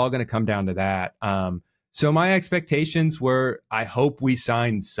it's all going to come down to that. So my expectations were, I hope we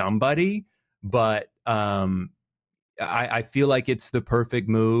sign somebody, but I feel like it's the perfect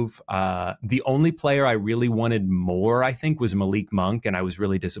move. The only player I really wanted more, I think, was Malik Monk, and I was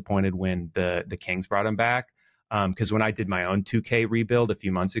really disappointed when the Kings brought him back. Because when I did my own 2K rebuild a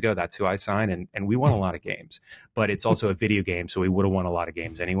few months ago, that's who I signed, and we won a lot of games. But it's also a video game, so we would have won a lot of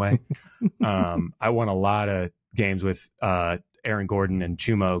games anyway. I won a lot of games with Aaron Gordon and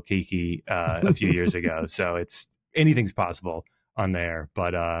Chumo Kiki a few years ago, so it's anything's possible on there.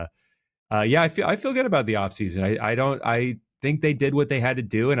 But yeah, I feel good about the offseason. I think they did what they had to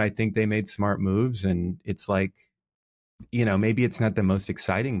do, and I think they made smart moves. And it's like, maybe it's not the most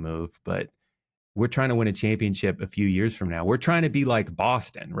exciting move, but we're trying to win a championship a few years from now. We're trying to be like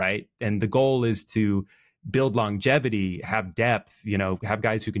Boston, right? And the goal is to build longevity, have depth, have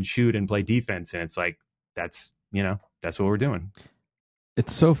guys who can shoot and play defense. And it's like, that's what we're doing.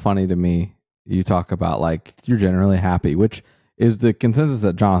 It's so funny to me. You talk about like, you're generally happy, which is the consensus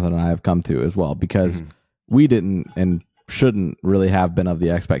that Jonathan and I have come to as well, because we didn't and shouldn't really have been of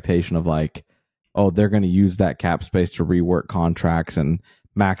the expectation of like, oh, they're going to use that cap space to rework contracts and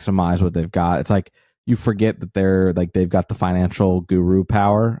maximize what they've got. It's like you forget that they've got the financial guru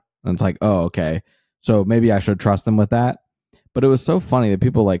power, and it's like, oh, okay, so maybe I should trust them with that. But it was so funny that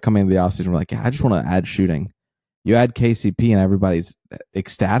people like coming into the offseason were like, yeah, I just want to add shooting. You add KCP and everybody's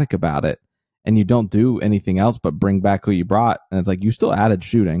ecstatic about it, and you don't do anything else but bring back who you brought, and it's like you still added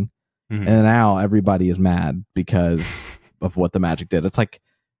shooting, and now everybody is mad because of what the Magic did. It's like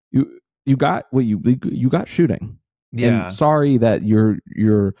you got what you got shooting. Yeah. And sorry that you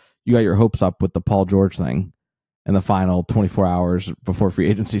got your hopes up with the Paul George thing in the final 24 hours before free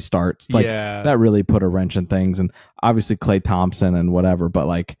agency starts. It's like that really put a wrench in things, and obviously Klay Thompson and whatever, but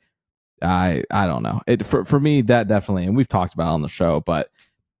like I don't know. It for me, that definitely, and we've talked about it on the show, but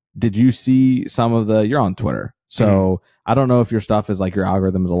did you see some of you're on Twitter, so I don't know if your stuff is like your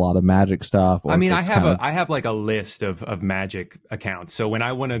algorithm is a lot of Magic stuff. Or I mean, I have like a list of Magic accounts. So when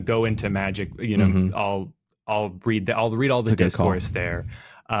I want to go into Magic, I'll read all the discourse there.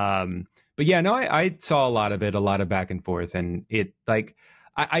 But yeah, no, I saw a lot of it, a lot of back and forth, and it like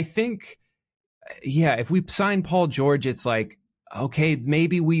I think, yeah, if we sign Paul George, it's like, okay,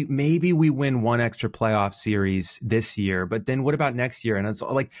 maybe we win one extra playoff series this year, but then what about next year? And it's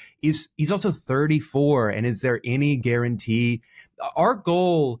like he's also 34, and is there any guarantee? Our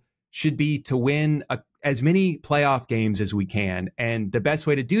goal should be to win as many playoff games as we can. And the best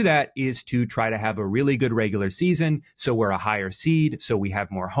way to do that is to try to have a really good regular season, so we're a higher seed, so we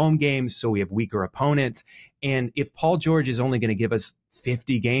have more home games, so we have weaker opponents. And if Paul George is only going to give us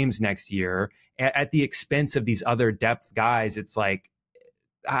 50 games next year at the expense of these other depth guys, it's like,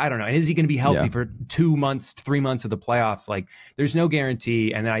 I don't know. And is he going to be healthy for 2 months, 3 months of the playoffs? Like, there's no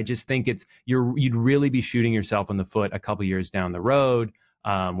guarantee. And I just think you'd really be shooting yourself in the foot a couple years down the road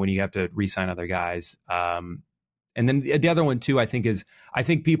when you have to re-sign other guys. And then the other one too, I think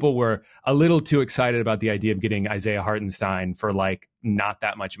people were a little too excited about the idea of getting Isaiah Hartenstein for like not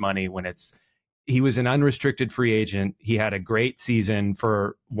that much money when it's he was an unrestricted free agent. He had a great season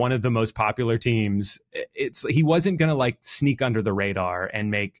for one of the most popular teams. He wasn't going to like sneak under the radar and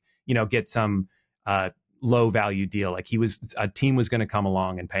make, get some low value deal. Like a team was going to come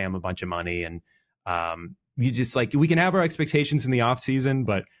along and pay him a bunch of money. And you just like, we can have our expectations in the off season,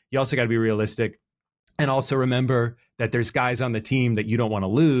 but you also got to be realistic. And also remember that there's guys on the team that you don't want to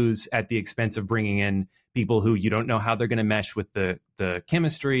lose at the expense of bringing in people who you don't know how they're going to mesh with the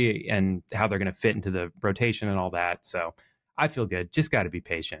chemistry and how they're going to fit into the rotation and all that. So I feel good. Just got to be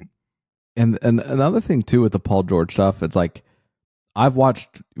patient. And another thing too with the Paul George stuff, it's like I've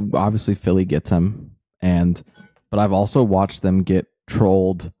watched, obviously Philly gets him, but I've also watched them get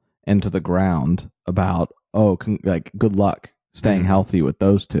trolled into the ground about, good luck staying healthy with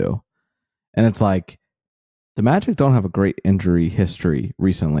those two. And it's like, the Magic don't have a great injury history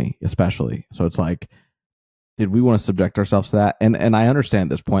recently, especially. So it's like, did we want to subject ourselves to that? And I understand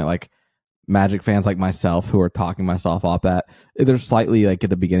at this point, like Magic fans like myself who are talking myself off that, there's slightly like at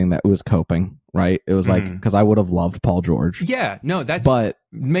the beginning that it was coping, right? It was like, because I would have loved Paul George. Yeah, no, but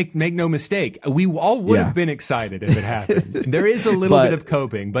make no mistake. We all would have been excited if it happened. There is a little bit of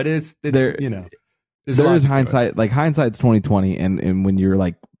coping, but it's there, there is hindsight, like hindsight's 2020. And when you're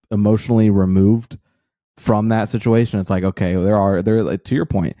like emotionally removed from that situation, it's like, okay, there like, to your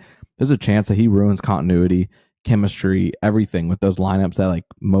point, there's a chance that he ruins continuity, chemistry, everything with those lineups that like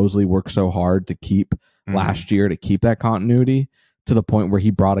Mosley worked so hard to keep last year, to keep that continuity, to the point where he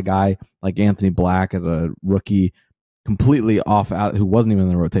brought a guy like Anthony Black as a rookie completely out, who wasn't even in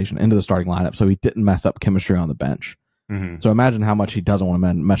the rotation, into the starting lineup, so he didn't mess up chemistry on the bench. So imagine how much he doesn't want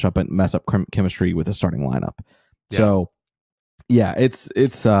to mess up chemistry with his starting lineup. Yeah. So yeah, it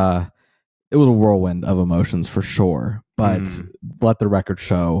was a whirlwind of emotions for sure, but let the record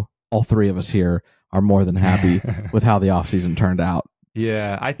show all three of us here are more than happy with how the offseason turned out.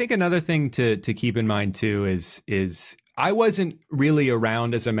 Yeah, I think another thing to keep in mind too is I wasn't really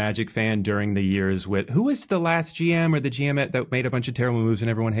around as a Magic fan during the years with, who was the last GM or the GM that made a bunch of terrible moves and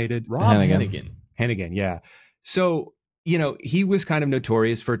everyone hated? Rob Hennigan. Hennigan, yeah. So, he was kind of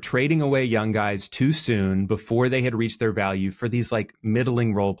notorious for trading away young guys too soon before they had reached their value for these like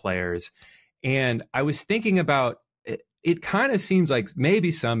middling role players. And I was thinking about it kind of seems like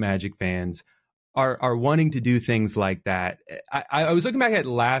maybe some Magic fans are wanting to do things like that. I was looking back at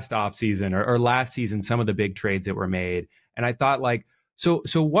last offseason or last season, some of the big trades that were made. And I thought like, so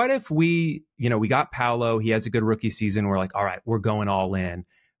what if we got Paolo, he has a good rookie season. We're like, all right, we're going all in.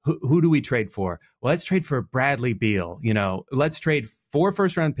 Who do we trade for? Well, let's trade for Bradley Beal. Let's trade 4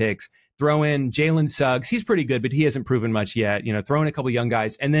 first-round picks, throw in Jalen Suggs. He's pretty good, but he hasn't proven much yet. Throw in a couple young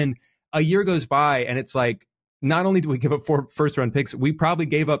guys. And then a year goes by and it's like, not only do we give up 4 first-round picks, we probably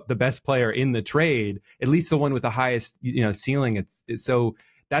gave up the best player in the trade, at least the one with the highest, ceiling. It's so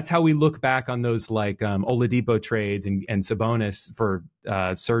that's how we look back on those like Oladipo trades and Sabonis for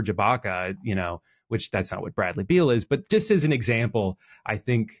Serge Ibaka, which that's not what Bradley Beal is, but just as an example, I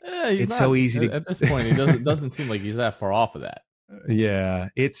think it's so easy to. At this point, it doesn't seem like he's that far off of that. Yeah,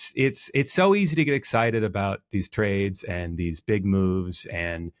 it's so easy to get excited about these trades and these big moves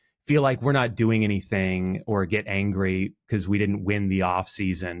and feel like we're not doing anything or get angry because we didn't win the off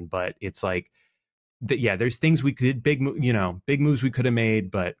season. But it's like, there's things we could big moves we could have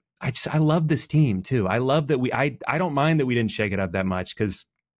made. But I love this team too. I love that I don't mind that we didn't shake it up that much because.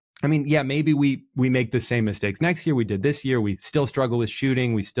 I mean, yeah, maybe we make the same mistakes next year we did this year. We still struggle with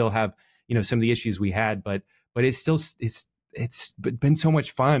shooting. We still have, some of the issues we had, but it's been so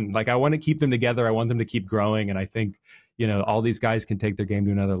much fun. Like I want to keep them together. I want them to keep growing. And I think, all these guys can take their game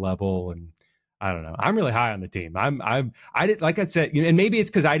to another level. And I don't know. I'm really high on the team. I did, like I said, and maybe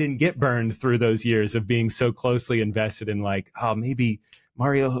it's because I didn't get burned through those years of being so closely invested in like, oh, maybe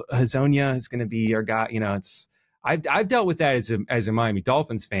Mario Hezonja is going to be our guy. I've dealt with that as a Miami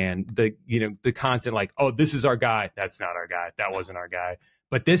Dolphins fan, the constant like, oh, this is our guy. That's not our guy. That wasn't our guy.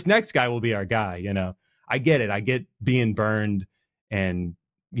 But this next guy will be our guy. I get it. I get being burned and,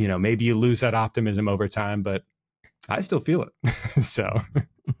 maybe you lose that optimism over time, but I still feel it. So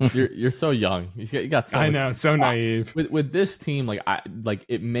you're so young. You got so I know, so naive. With this team,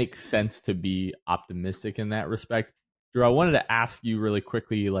 it makes sense to be optimistic in that respect. Drew, I wanted to ask you really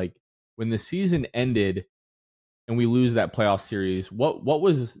quickly, like when the season ended, and we lose that playoff series, what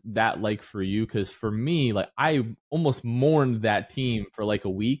was that like for you? Because for me, like I almost mourned that team for like a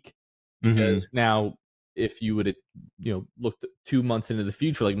week because now if you would have looked 2 months into the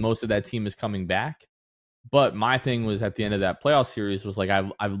future, like most of that team is coming back. But my thing was at the end of that playoff series was like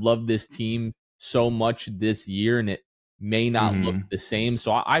I've loved this team so much this year, and it may not look the same.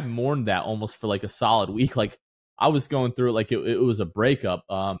 So I mourned that almost for like a solid week. Like I was going through it like it was a breakup.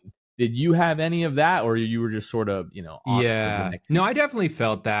 Did you have any of that, or you were just sort of, on Yeah. the next No, season? I definitely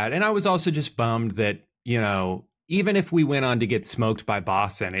felt that. And I was also just bummed that, even if we went on to get smoked by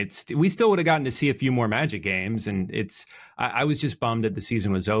Boston, we still would have gotten to see a few more Magic games. And I was just bummed that the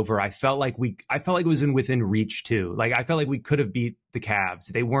season was over. I felt like it was within reach too. Like I felt like we could have beat the Cavs.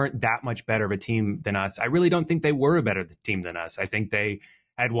 They weren't that much better of a team than us. I really don't think they were a better team than us. I think they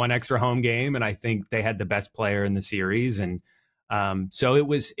had one extra home game, and I think they had the best player in the series. And so it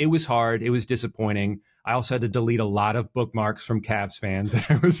was hard. It was disappointing. I also had to delete a lot of bookmarks from Cavs fans that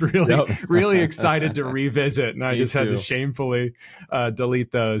I was really excited to revisit, and I just had to shamefully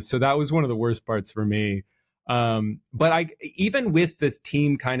delete those. So that was one of the worst parts for me. But even with the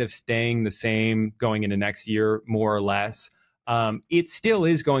team kind of staying the same going into next year, more or less, it still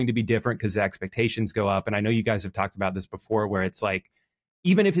is going to be different because the expectations go up. And I know you guys have talked about this before, where it's like,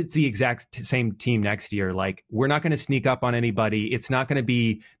 even if it's the exact same team next year, like we're not going to sneak up on anybody. It's not going to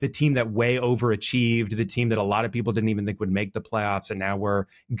be the team that way overachieved, the team that a lot of people didn't even think would make the playoffs. And now we're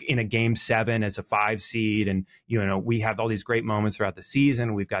in a game 7 as a 5 seed. And, we have all these great moments throughout the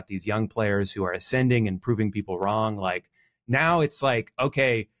season. We've got these young players who are ascending and proving people wrong. Like now it's like,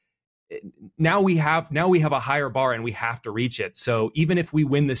 okay, now we have a higher bar and we have to reach it. So even if we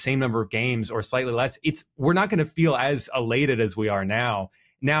win the same number of games or slightly less, we're not going to feel as elated as we are now.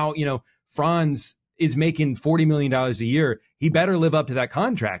 Now, Franz is making $40 million a year. He better live up to that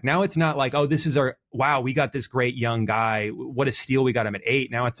contract. Now it's not like, oh, this is we got this great young guy. What a steal. We got him at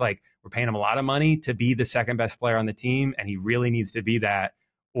 8. Now it's like, we're paying him a lot of money to be the second best player on the team. And he really needs to be that,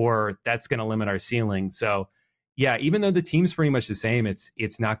 or that's going to limit our ceiling. So yeah, even though the team's pretty much the same, it's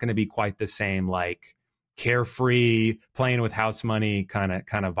not going to be quite the same, like carefree playing with house money kind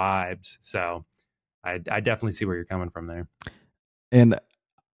of vibes. So I definitely see where you're coming from there. And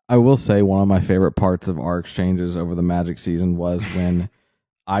I will say one of my favorite parts of our exchanges over the Magic season was when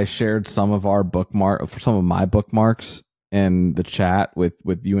I shared some of my bookmarks in the chat with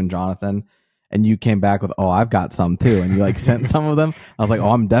you and Jonathan, and you came back with, oh, I've got some too, and you sent some of them. I was like,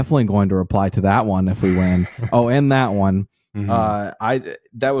 oh, I'm definitely going to reply to that one if we win. Oh, and that one. Mm-hmm.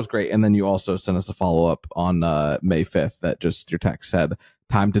 That was great. And then you also sent us a follow up on May 5th that just your text said,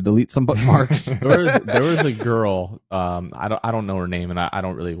 time to delete some bookmarks. there was a girl, I don't know her name, and I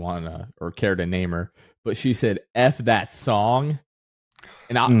don't really want to or care to name her, but she said F that song.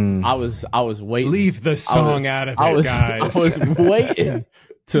 And I was waiting. Leave the song out of it, guys. I was waiting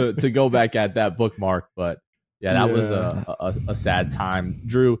to go back at that bookmark, but that was a sad time.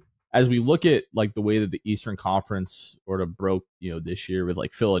 Drew, as we look at like the way that the Eastern Conference sort of broke, this year with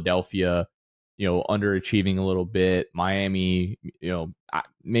like Philadelphia, underachieving a little bit, Miami,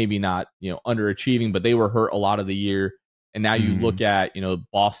 maybe not, underachieving, but they were hurt a lot of the year. And now you look at,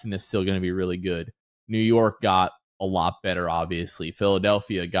 Boston is still going to be really good. New York got a lot better, obviously.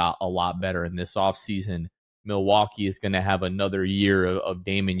 Philadelphia got a lot better in this offseason. Milwaukee is going to have another year of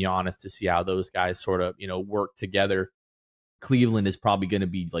Dame and Giannis to see how those guys sort of, work together. Cleveland is probably going to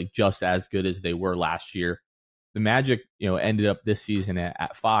be like just as good as they were last year. The Magic, ended up this season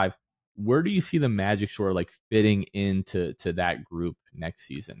at 5. Where do you see the Magic sort of like fitting into that group next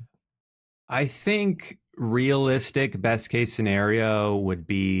season? I think realistic best case scenario would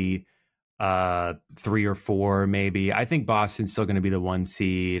be 3 or 4, maybe. I think Boston's still going to be the 1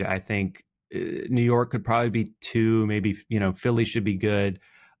 seed. I think New York could probably be 2, maybe, Philly should be good.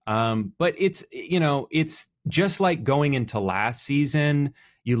 But it's just like going into last season.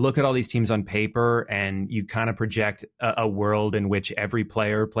 You look at all these teams on paper and you kind of project a world in which every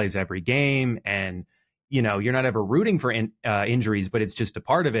player plays every game, and you're not ever rooting for injuries, but it's just a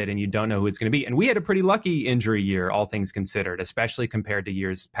part of it, and you don't know who it's going to be. And we had a pretty lucky injury year, all things considered, especially compared to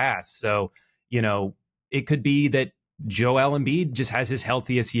years past. So, it could be that Joel Embiid just has his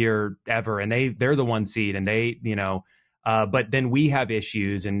healthiest year ever, and they're the 1 seed, and they, but then we have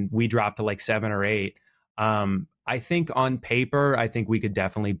issues and we drop to like 7 or 8. I think on paper, I think we could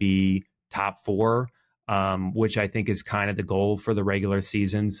definitely be top 4. Which I think is kind of the goal for the regular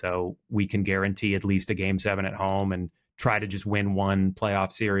season. So we can guarantee at least a game 7 at home and try to just win 1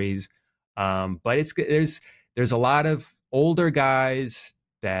 playoff series. But there's a lot of older guys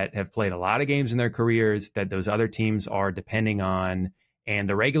that have played a lot of games in their careers that those other teams are depending on. And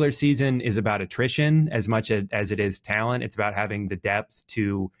the regular season is about attrition as much as it is talent. It's about having the depth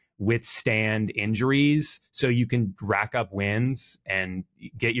to withstand injuries so you can rack up wins and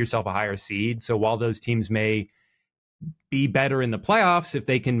get yourself a higher seed. So while those teams may be better in the playoffs, if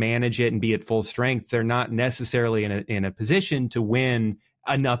they can manage it and be at full strength, they're not necessarily in a position to win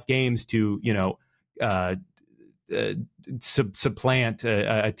enough games to, supplant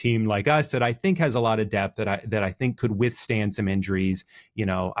a team like us that I think has a lot of depth, that I think could withstand some injuries.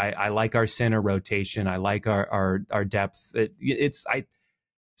 I like our center rotation. I like our depth.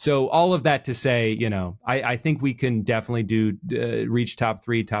 So all of that to say, I think we can definitely reach top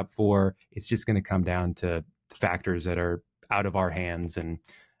 3, top 4. It's just going to come down to factors that are out of our hands. And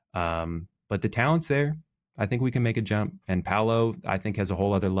but the talent's there. I think we can make a jump. And Paolo, I think, has a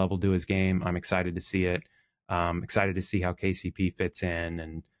whole other level to his game. I'm excited to see it. Excited to see how KCP fits in.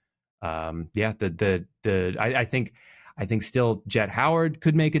 And I think still Jet Howard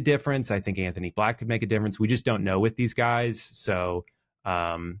could make a difference. I think Anthony Black could make a difference. We just don't know with these guys. So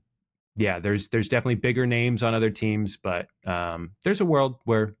there's definitely bigger names on other teams, but there's a world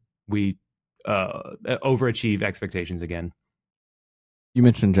where we overachieve expectations again. You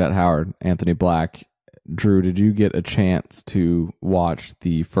mentioned Jet Howard, Anthony Black. Drew, did you get a chance to watch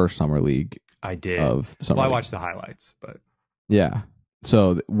the first Summer League? I did. I watched the highlights, but yeah.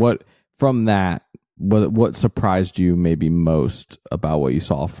 So what surprised you maybe most about what you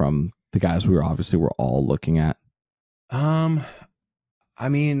saw from the guys we're all looking at? I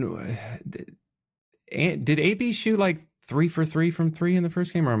mean, did AB shoot like 3 for 3 from 3 in the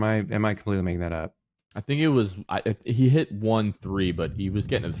first game, or am I completely making that up? I think it was he hit 1 3, but he was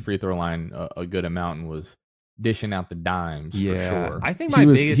getting to the free throw line a good amount and was dishing out the dimes for sure. I think my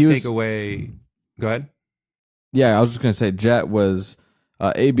biggest takeaway. Go ahead. Yeah, I was just gonna say Jet was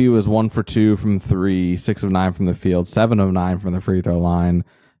AB was 1 for 2 from 3, 6 of 9 from the field, 7 of 9 from the free throw line.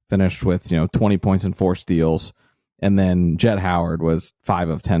 Finished with 20 points and 4 steals, and then Jet Howard was 5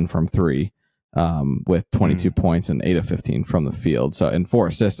 of 10 from 3. With 22 points and 8 of 15 from the field. So, and 4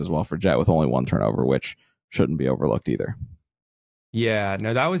 assists as well for Jet with only 1 turnover, which shouldn't be overlooked either. Yeah,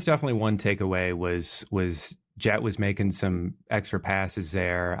 no, that was definitely one takeaway was Jet was making some extra passes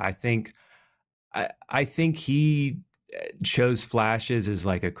there. I think he shows flashes as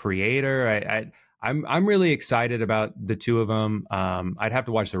like a creator. I'm really excited about the two of them. I'd have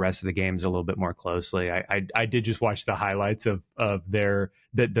to watch the rest of the games a little bit more closely. I did just watch the highlights of the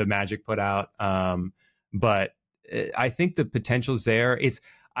Magic put out, but I think the potential's there.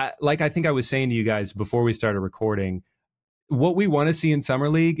 I think I was saying to you guys before we started recording, what we want to see in Summer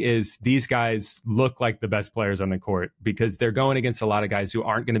League is these guys look like the best players on the court, because they're going against a lot of guys who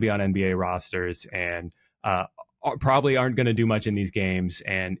aren't going to be on NBA rosters and probably aren't going to do much in these games.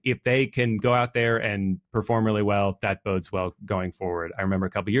 And if they can go out there and perform really well, that bodes well going forward. I remember a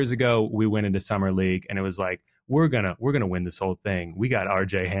couple years ago, we went into Summer League and it was like, we're gonna win this whole thing. We got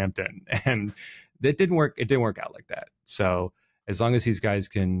RJ Hampton, and that didn't work. It didn't work out like that. So as long as these guys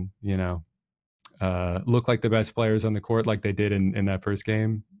can, look like the best players on the court like they did in that first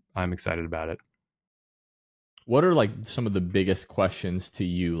game, I'm excited about it. What are like some of the biggest questions to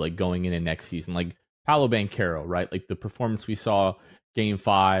you, like going into next season? Like Paolo Banchero, right? Like the performance we saw Game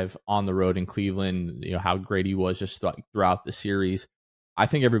 5 on the road in Cleveland, how great he was just throughout the series. I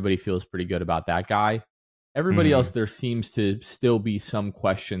think everybody feels pretty good about that guy. Everybody else, there seems to still be some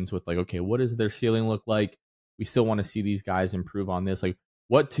questions with like, okay, what does their ceiling look like? We still want to see these guys improve on this. Like,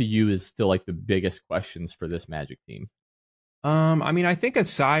 what to you is still like the biggest questions for this Magic team? I mean, I think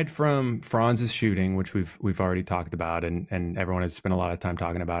aside from Franz's shooting, which we've already talked about and everyone has spent a lot of time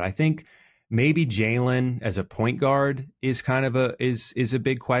talking about, I think maybe Jalen as a point guard is kind of a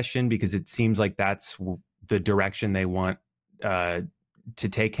big question, because it seems like that's the direction they want to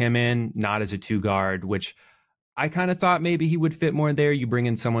take him in, not as a 2 guard, which I kind of thought maybe he would fit more there. You bring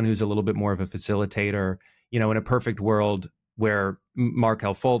in someone who's a little bit more of a facilitator, in a perfect world where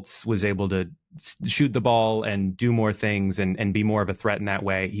Markelle Fultz was able to shoot the ball and do more things and be more of a threat in that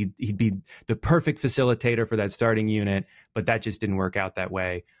way. He'd be the perfect facilitator for that starting unit, but that just didn't work out that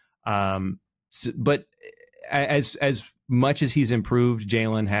way. But as much as he's improved,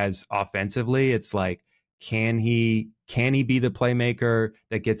 Jalen has offensively, it's like, can he be the playmaker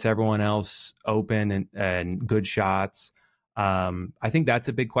that gets everyone else open and good shots? I think that's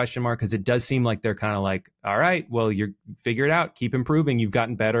a big question mark, because it does seem like they're kind of like, all right, well, you're figure it out, keep improving. You've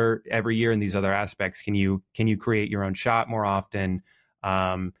gotten better every year in these other aspects. Can you create your own shot more often?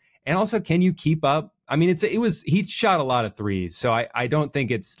 And also, can you keep up? I mean, he shot a lot of threes, so I don't think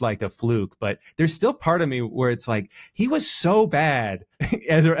it's like a fluke, but there's still part of me where it's like, he was so bad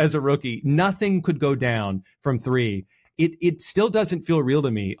as a rookie. Nothing could go down from 3. It still doesn't feel real to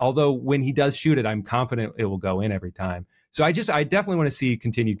me. Although when he does shoot it, I'm confident it will go in every time. So I definitely want to see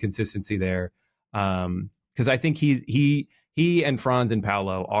continued consistency there. Because I think he and Franz and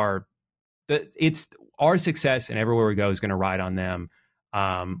Paolo it's our success, and everywhere we go is going to ride on them.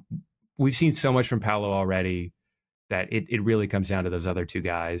 We've seen so much from Paolo already that it really comes down to those other 2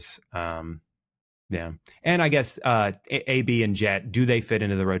 guys. Yeah. And I guess AB and Jet, do they fit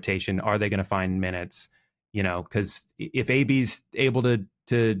into the rotation? Are they going to find minutes? You know, because if AB's able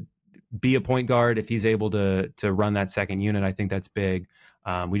to be a point guard, if he's able to run that second unit, I think that's big.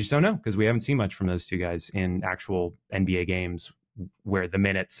 We just don't know because we haven't seen much from those two guys in actual NBA games where the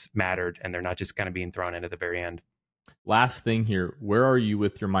minutes mattered and they're not just kind of being thrown in at the very end. Last thing here, where are you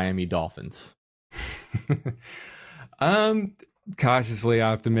with your Miami Dolphins? Cautiously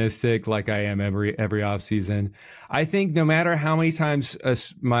optimistic, like I am every offseason. I think no matter how many times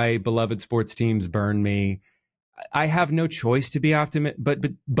my beloved sports teams burn me, I have no choice to be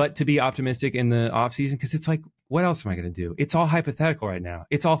but to be optimistic in the offseason, because it's like, what else am I going to do? It's all hypothetical right now.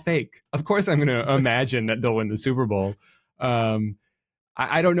 It's all fake. Of course, I'm going to imagine that they'll win the Super Bowl. I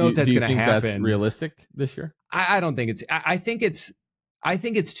don't know if that's going to happen. That's realistic this year? I don't think it's. I think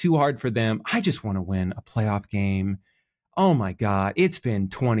it's too hard for them. I just want to win a playoff game. Oh my God, it's been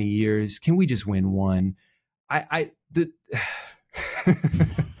 20 years. Can we just win one? I don't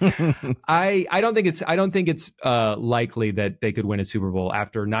think it's likely that they could win a Super Bowl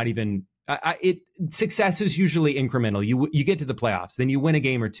after not even success is usually incremental. You get to the playoffs, then you win a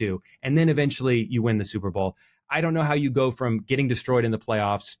game or two, and then eventually you win the Super Bowl. I don't know how you go from getting destroyed in the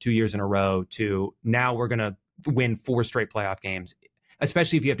playoffs 2 years in a row to now we're going to win 4 straight playoff games,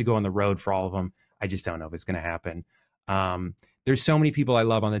 especially if you have to go on the road for all of them. I just don't know if it's going to happen. There's so many people I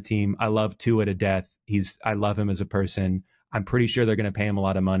love on the team. I love Tua to death. I love him as a person. I'm pretty sure they're going to pay him a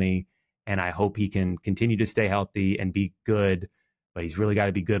lot of money, and I hope he can continue to stay healthy and be good, but he's really got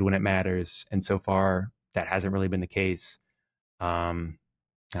to be good when it matters. And so far that hasn't really been the case. I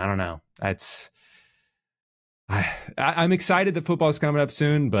don't know. I'm excited that football's coming up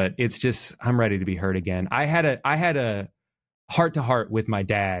soon, but it's just, I'm ready to be hurt again. I had a heart to heart with my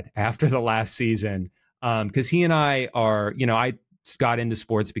dad after the last season. Because he and I are, I got into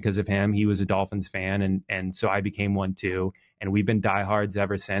sports because of him. He was a Dolphins fan, and so I became one too. And we've been diehards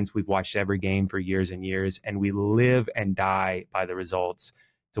ever since. We've watched every game for years and years, and we live and die by the results.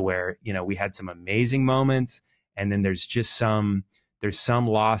 To where we had some amazing moments, and then there's some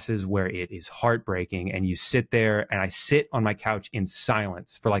losses where it is heartbreaking, and you sit there, and I sit on my couch in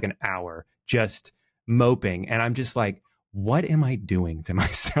silence for like an hour, just moping, and I'm just like, what am I doing to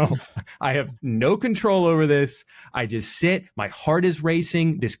myself? I have no control over this. I just sit. My heart is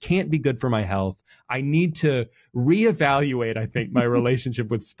racing. This can't be good for my health. I need to reevaluate, I think, my relationship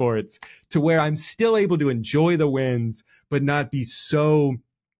with sports to where I'm still able to enjoy the wins, but not be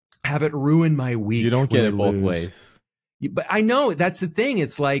have it ruin my week. You don't get it both ways. But I know that's the thing.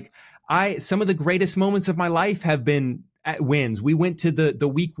 It's like some of the greatest moments of my life have been at wins. We went to the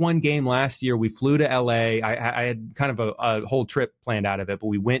week 1 game last year. We flew to LA. I had kind of a whole trip planned out of it, but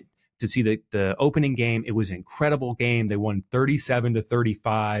we went to see the opening game. It was an incredible game. They won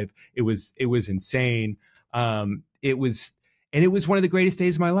 37-35. It was insane. It was one of the greatest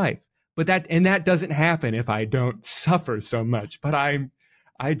days of my life. But that doesn't happen if I don't suffer so much. But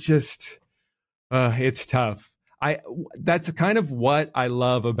it's tough. That's kind of what I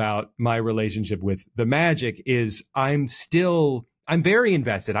love about my relationship with the Magic is I'm very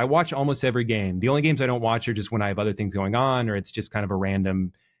invested. I watch almost every game. The only games I don't watch are just when I have other things going on, or it's just kind of a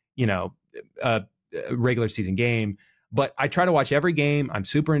random, regular season game. But I try to watch every game. I'm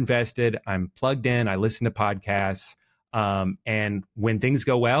super invested. I'm plugged in. I listen to podcasts. And when things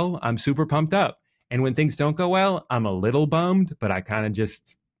go well, I'm super pumped up. And when things don't go well, I'm a little bummed, but I kind of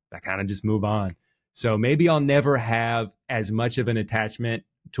just move on. So maybe I'll never have as much of an attachment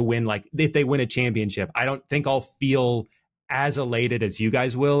to win. Like if they win a championship, I don't think I'll feel as elated as you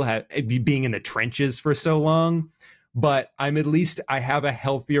guys will being in the trenches for so long. But I have a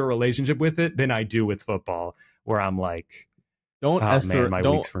healthier relationship with it than I do with football, where I'm like,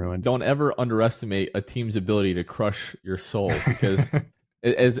 week's ruined. Don't ever underestimate a team's ability to crush your soul, because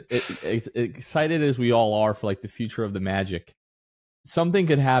as excited as we all are for like the future of the Magic, something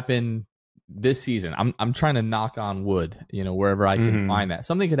could happen this season. I'm trying to knock on wood, wherever I can find that.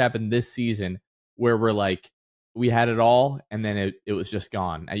 Something could happen this season where we're like, we had it all and then it was just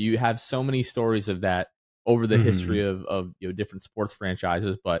gone. You have so many stories of that over the history of different sports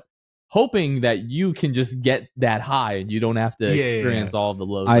franchises, but hoping that you can just get that high and you don't have to experience all of the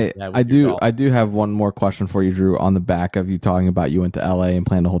lows. I do have one more question for you, Drew, on the back of you talking about you went to LA and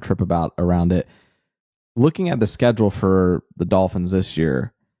planned a whole trip around it. Looking at the schedule for the Dolphins this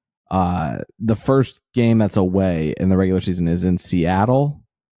year, the first game that's away in the regular season is in Seattle.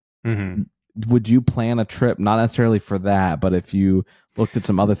 Would you plan a trip, not necessarily for that, but if you looked at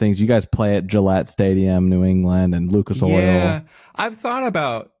some other things? You guys play at Gillette Stadium, New England, and Lucas Oil. Yeah, I've thought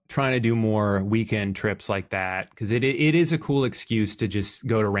about trying to do more weekend trips like that because it is a cool excuse to just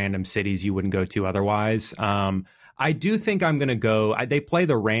go to random cities you wouldn't go to otherwise. I do think I'm going to go. They play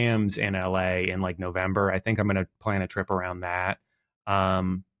the Rams in LA in like November. I think I'm going to plan a trip around that.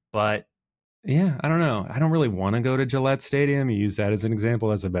 But yeah, I don't know. I don't really want to go to Gillette Stadium. You use that as an example.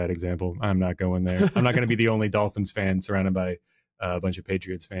 That's a bad example. I'm not going there. I'm not going to be the only Dolphins fan surrounded by a bunch of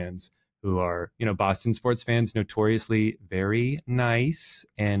Patriots fans who are, Boston sports fans, notoriously very nice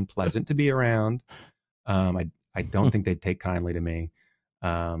and pleasant to be around. I don't think they'd take kindly to me.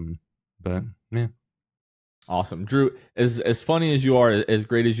 But yeah. Awesome. Drew, as funny as you are, as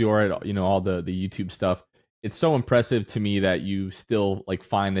great as you are at all the YouTube stuff, it's so impressive to me that you still like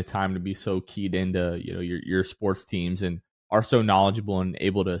find the time to be so keyed into your sports teams and are so knowledgeable and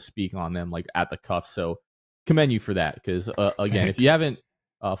able to speak on them like at the cuff. So commend you for that, because again, if you haven't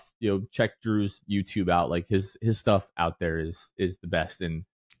checked Drew's YouTube out, like his stuff out there is the best. And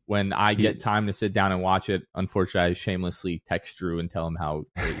when I get time to sit down and watch it, unfortunately, I shamelessly text Drew and tell him how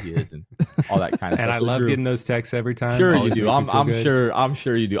great he is and all that kind of stuff. And I love Drew, getting those texts every time. Sure Always you do. I'm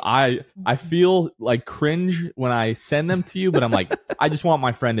sure you do. I feel like cringe when I send them to you, but I'm like, I just want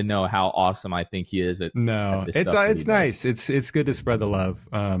my friend to know how awesome I think he is at. No, at it's nice. It's good to spread the love.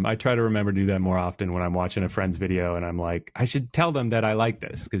 I try to remember to do that more often when I'm watching a friend's video, and I'm like, I should tell them that I like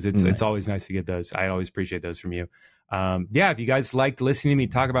this because it's always nice to get those. I always appreciate those from you. If you guys liked listening to me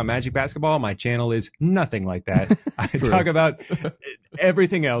talk about Magic basketball, my channel is nothing like that. I talk about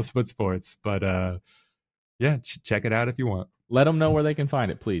everything else but sports. But check it out if you want. Let them know where they can find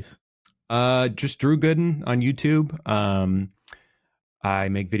it, please. Just Drew Gooden on YouTube. I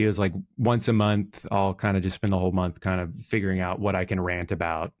make videos like once a month. I'll kind of just spend the whole month kind of figuring out what I can rant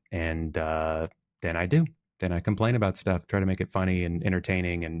about, and then I do. Then I complain about stuff, try to make it funny and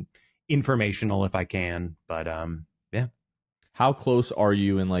entertaining and informational if I can. But yeah. How close are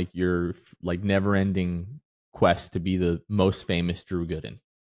you in like your like never-ending quest to be the most famous Drew Gooden?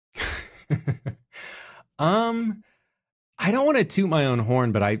 I don't want to toot my own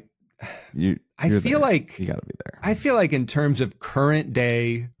horn, but I feel like you got to be there. I feel like in terms of current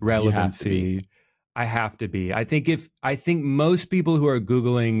day relevancy, I have to be. I think most people who are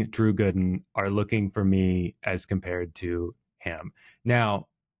Googling Drew Gooden are looking for me as compared to him. Now,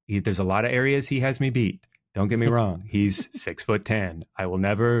 there's a lot of areas he has me beat. Don't get me wrong. He's 6'10". I will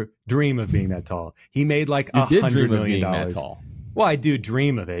never dream of being that tall. He made like $100 million. That tall. Well, I do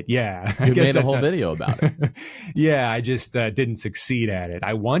dream of it. Yeah, you made a whole video about it. Yeah, I just didn't succeed at it.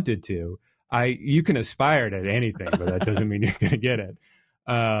 I wanted to. You can aspire to anything, but that doesn't mean you're going to get it.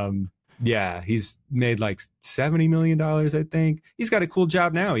 Yeah, he's made like $70 million. I think he's got a cool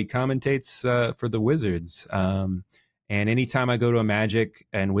job now. He commentates for the Wizards. And anytime I go to a Magic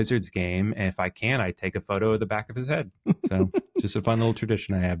and Wizards game, and if I can, I take a photo of the back of his head. So it's just a fun little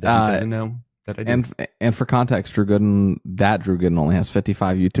tradition I have that he doesn't know that I do. And for context, Drew Gooden only has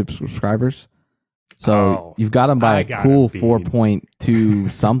 55 YouTube subscribers. So you've got him by a cool 4.2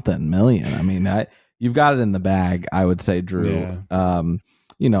 something million. I mean, you've got it in the bag, I would say, Drew. Yeah.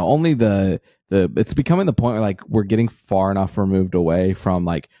 Only it's becoming the point where like we're getting far enough removed away from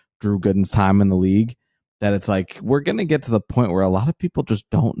like Drew Gooden's time in the league that it's like we're going to get to the point where a lot of people just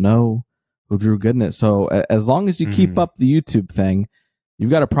don't know who Drew Gooden is. So as long as you keep up the YouTube thing, you've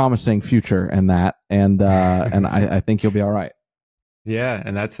got a promising future in that, and I think you'll be all right. Yeah,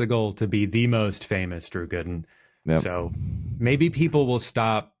 and that's the goal, to be the most famous Drew Gooden. Yep. So maybe people will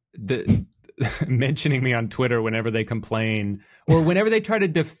stop mentioning me on Twitter whenever they complain or whenever they try to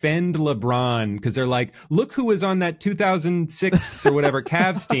defend LeBron, because they're like, look who was on that 2006 or whatever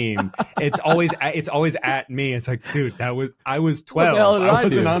Cavs team. It's always at me. It's like, dude, I was 12. I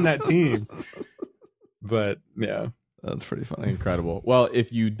wasn't on that team. But yeah, that's pretty funny. Incredible. Well,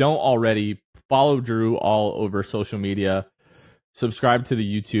 if you don't already, follow Drew all over social media. Subscribe to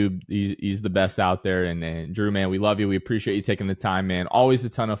the YouTube. He's the best out there. And Drew, man, we love you. We appreciate you taking the time, man. Always a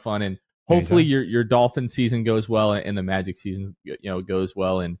ton of fun. And hopefully your Dolphin season goes well and the Magic season goes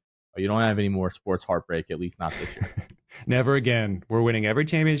well, and you don't have any more sports heartbreak, at least not this year. Never again. We're winning every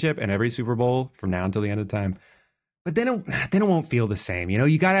championship and every Super Bowl from now until the end of time. But then it won't feel the same.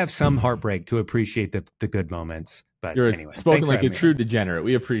 You got to have some heartbreak to appreciate the good moments. But anyway, spoken like a true degenerate.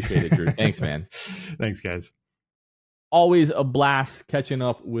 We appreciate it, Drew. Thanks, man. Thanks, guys. Always a blast catching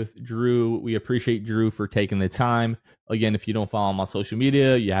up with Drew. We appreciate Drew for taking the time. Again, if you don't follow him on social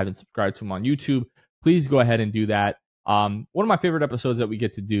media, you haven't subscribed to him on YouTube, please go ahead and do that. One of my favorite episodes that we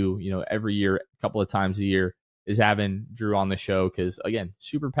get to do, every year, a couple of times a year, is having Drew on the show because, again,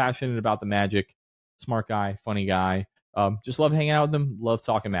 super passionate about the Magic, smart guy, funny guy. Just love hanging out with him, love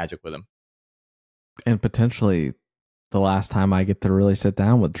talking Magic with him. And potentially the last time I get to really sit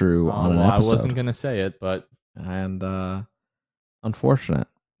down with Drew on an episode. I wasn't gonna say it, but unfortunate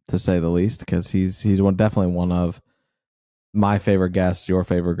to say the least, because he's definitely one of my favorite guests, your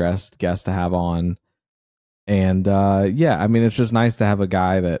favorite guest to have on. And I mean, it's just nice to have a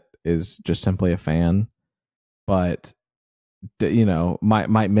guy that is just simply a fan, but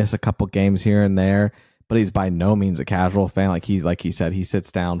might miss a couple games here and there, but he's by no means a casual fan. Like he said, he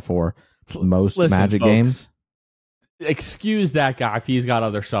sits down for most Magic folks, games. Excuse that guy if he's got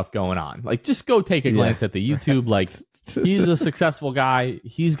other stuff going on. Like, just go take a glance at the YouTube. Like, he's a successful guy.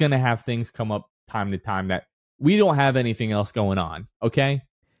 He's gonna have things come up time to time that we don't have anything else going on. Okay,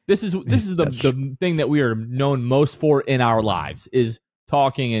 this is the thing that we are known most for in our lives, is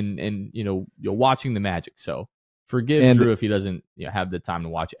talking and watching the Magic. So forgive Drew if he doesn't have the time to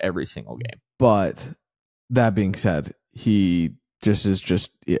watch every single game. But that being said, he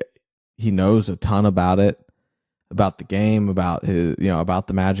knows a ton about it, about the game, about his about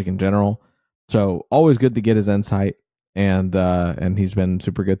the Magic in general. So always good to get his insight, and he's been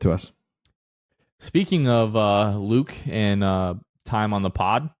super good to us. Speaking of Luke and time on the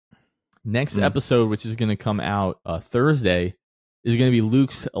pod, next episode, which is going to come out Thursday, is going to be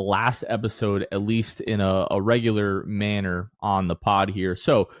Luke's last episode, at least in a regular manner on the pod here.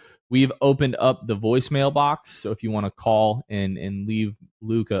 So we've opened up the voicemail box. So if you want to call and leave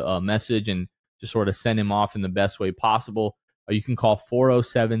Luke a message and just sort of send him off in the best way possible, you can call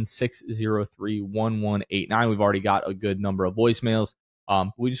 407-603-1189. We've already got a good number of voicemails.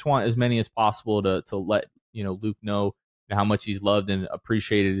 We just want as many as possible to let Luke know how much he's loved and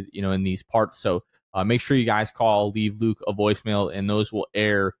appreciated in these parts. So make sure you guys call, leave Luke a voicemail, and those will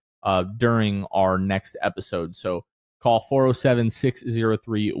air during our next episode. So call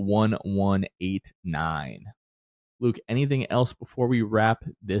 407-603-1189. Luke, anything else before we wrap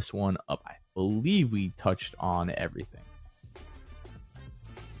this one up? I believe we touched on everything.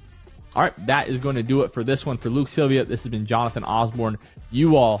 All right, that is going to do it for this one. For Luke Sylvia, this has been Jonathan Osborne.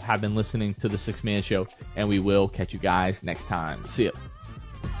 You all have been listening to The Sixth Man Show, and we will catch you guys next time. See ya.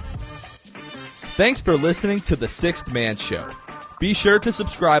 Thanks for listening to The Sixth Man Show. Be sure to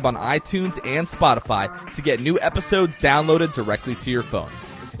subscribe on iTunes and Spotify to get new episodes downloaded directly to your phone.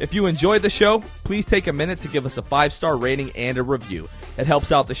 If you enjoyed the show, please take a minute to give us a 5-star rating and a review. It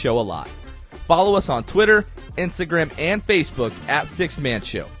helps out the show a lot. Follow us on Twitter, Instagram, and Facebook at Sixth Man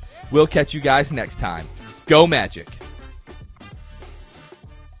Show. We'll catch you guys next time. Go Magic!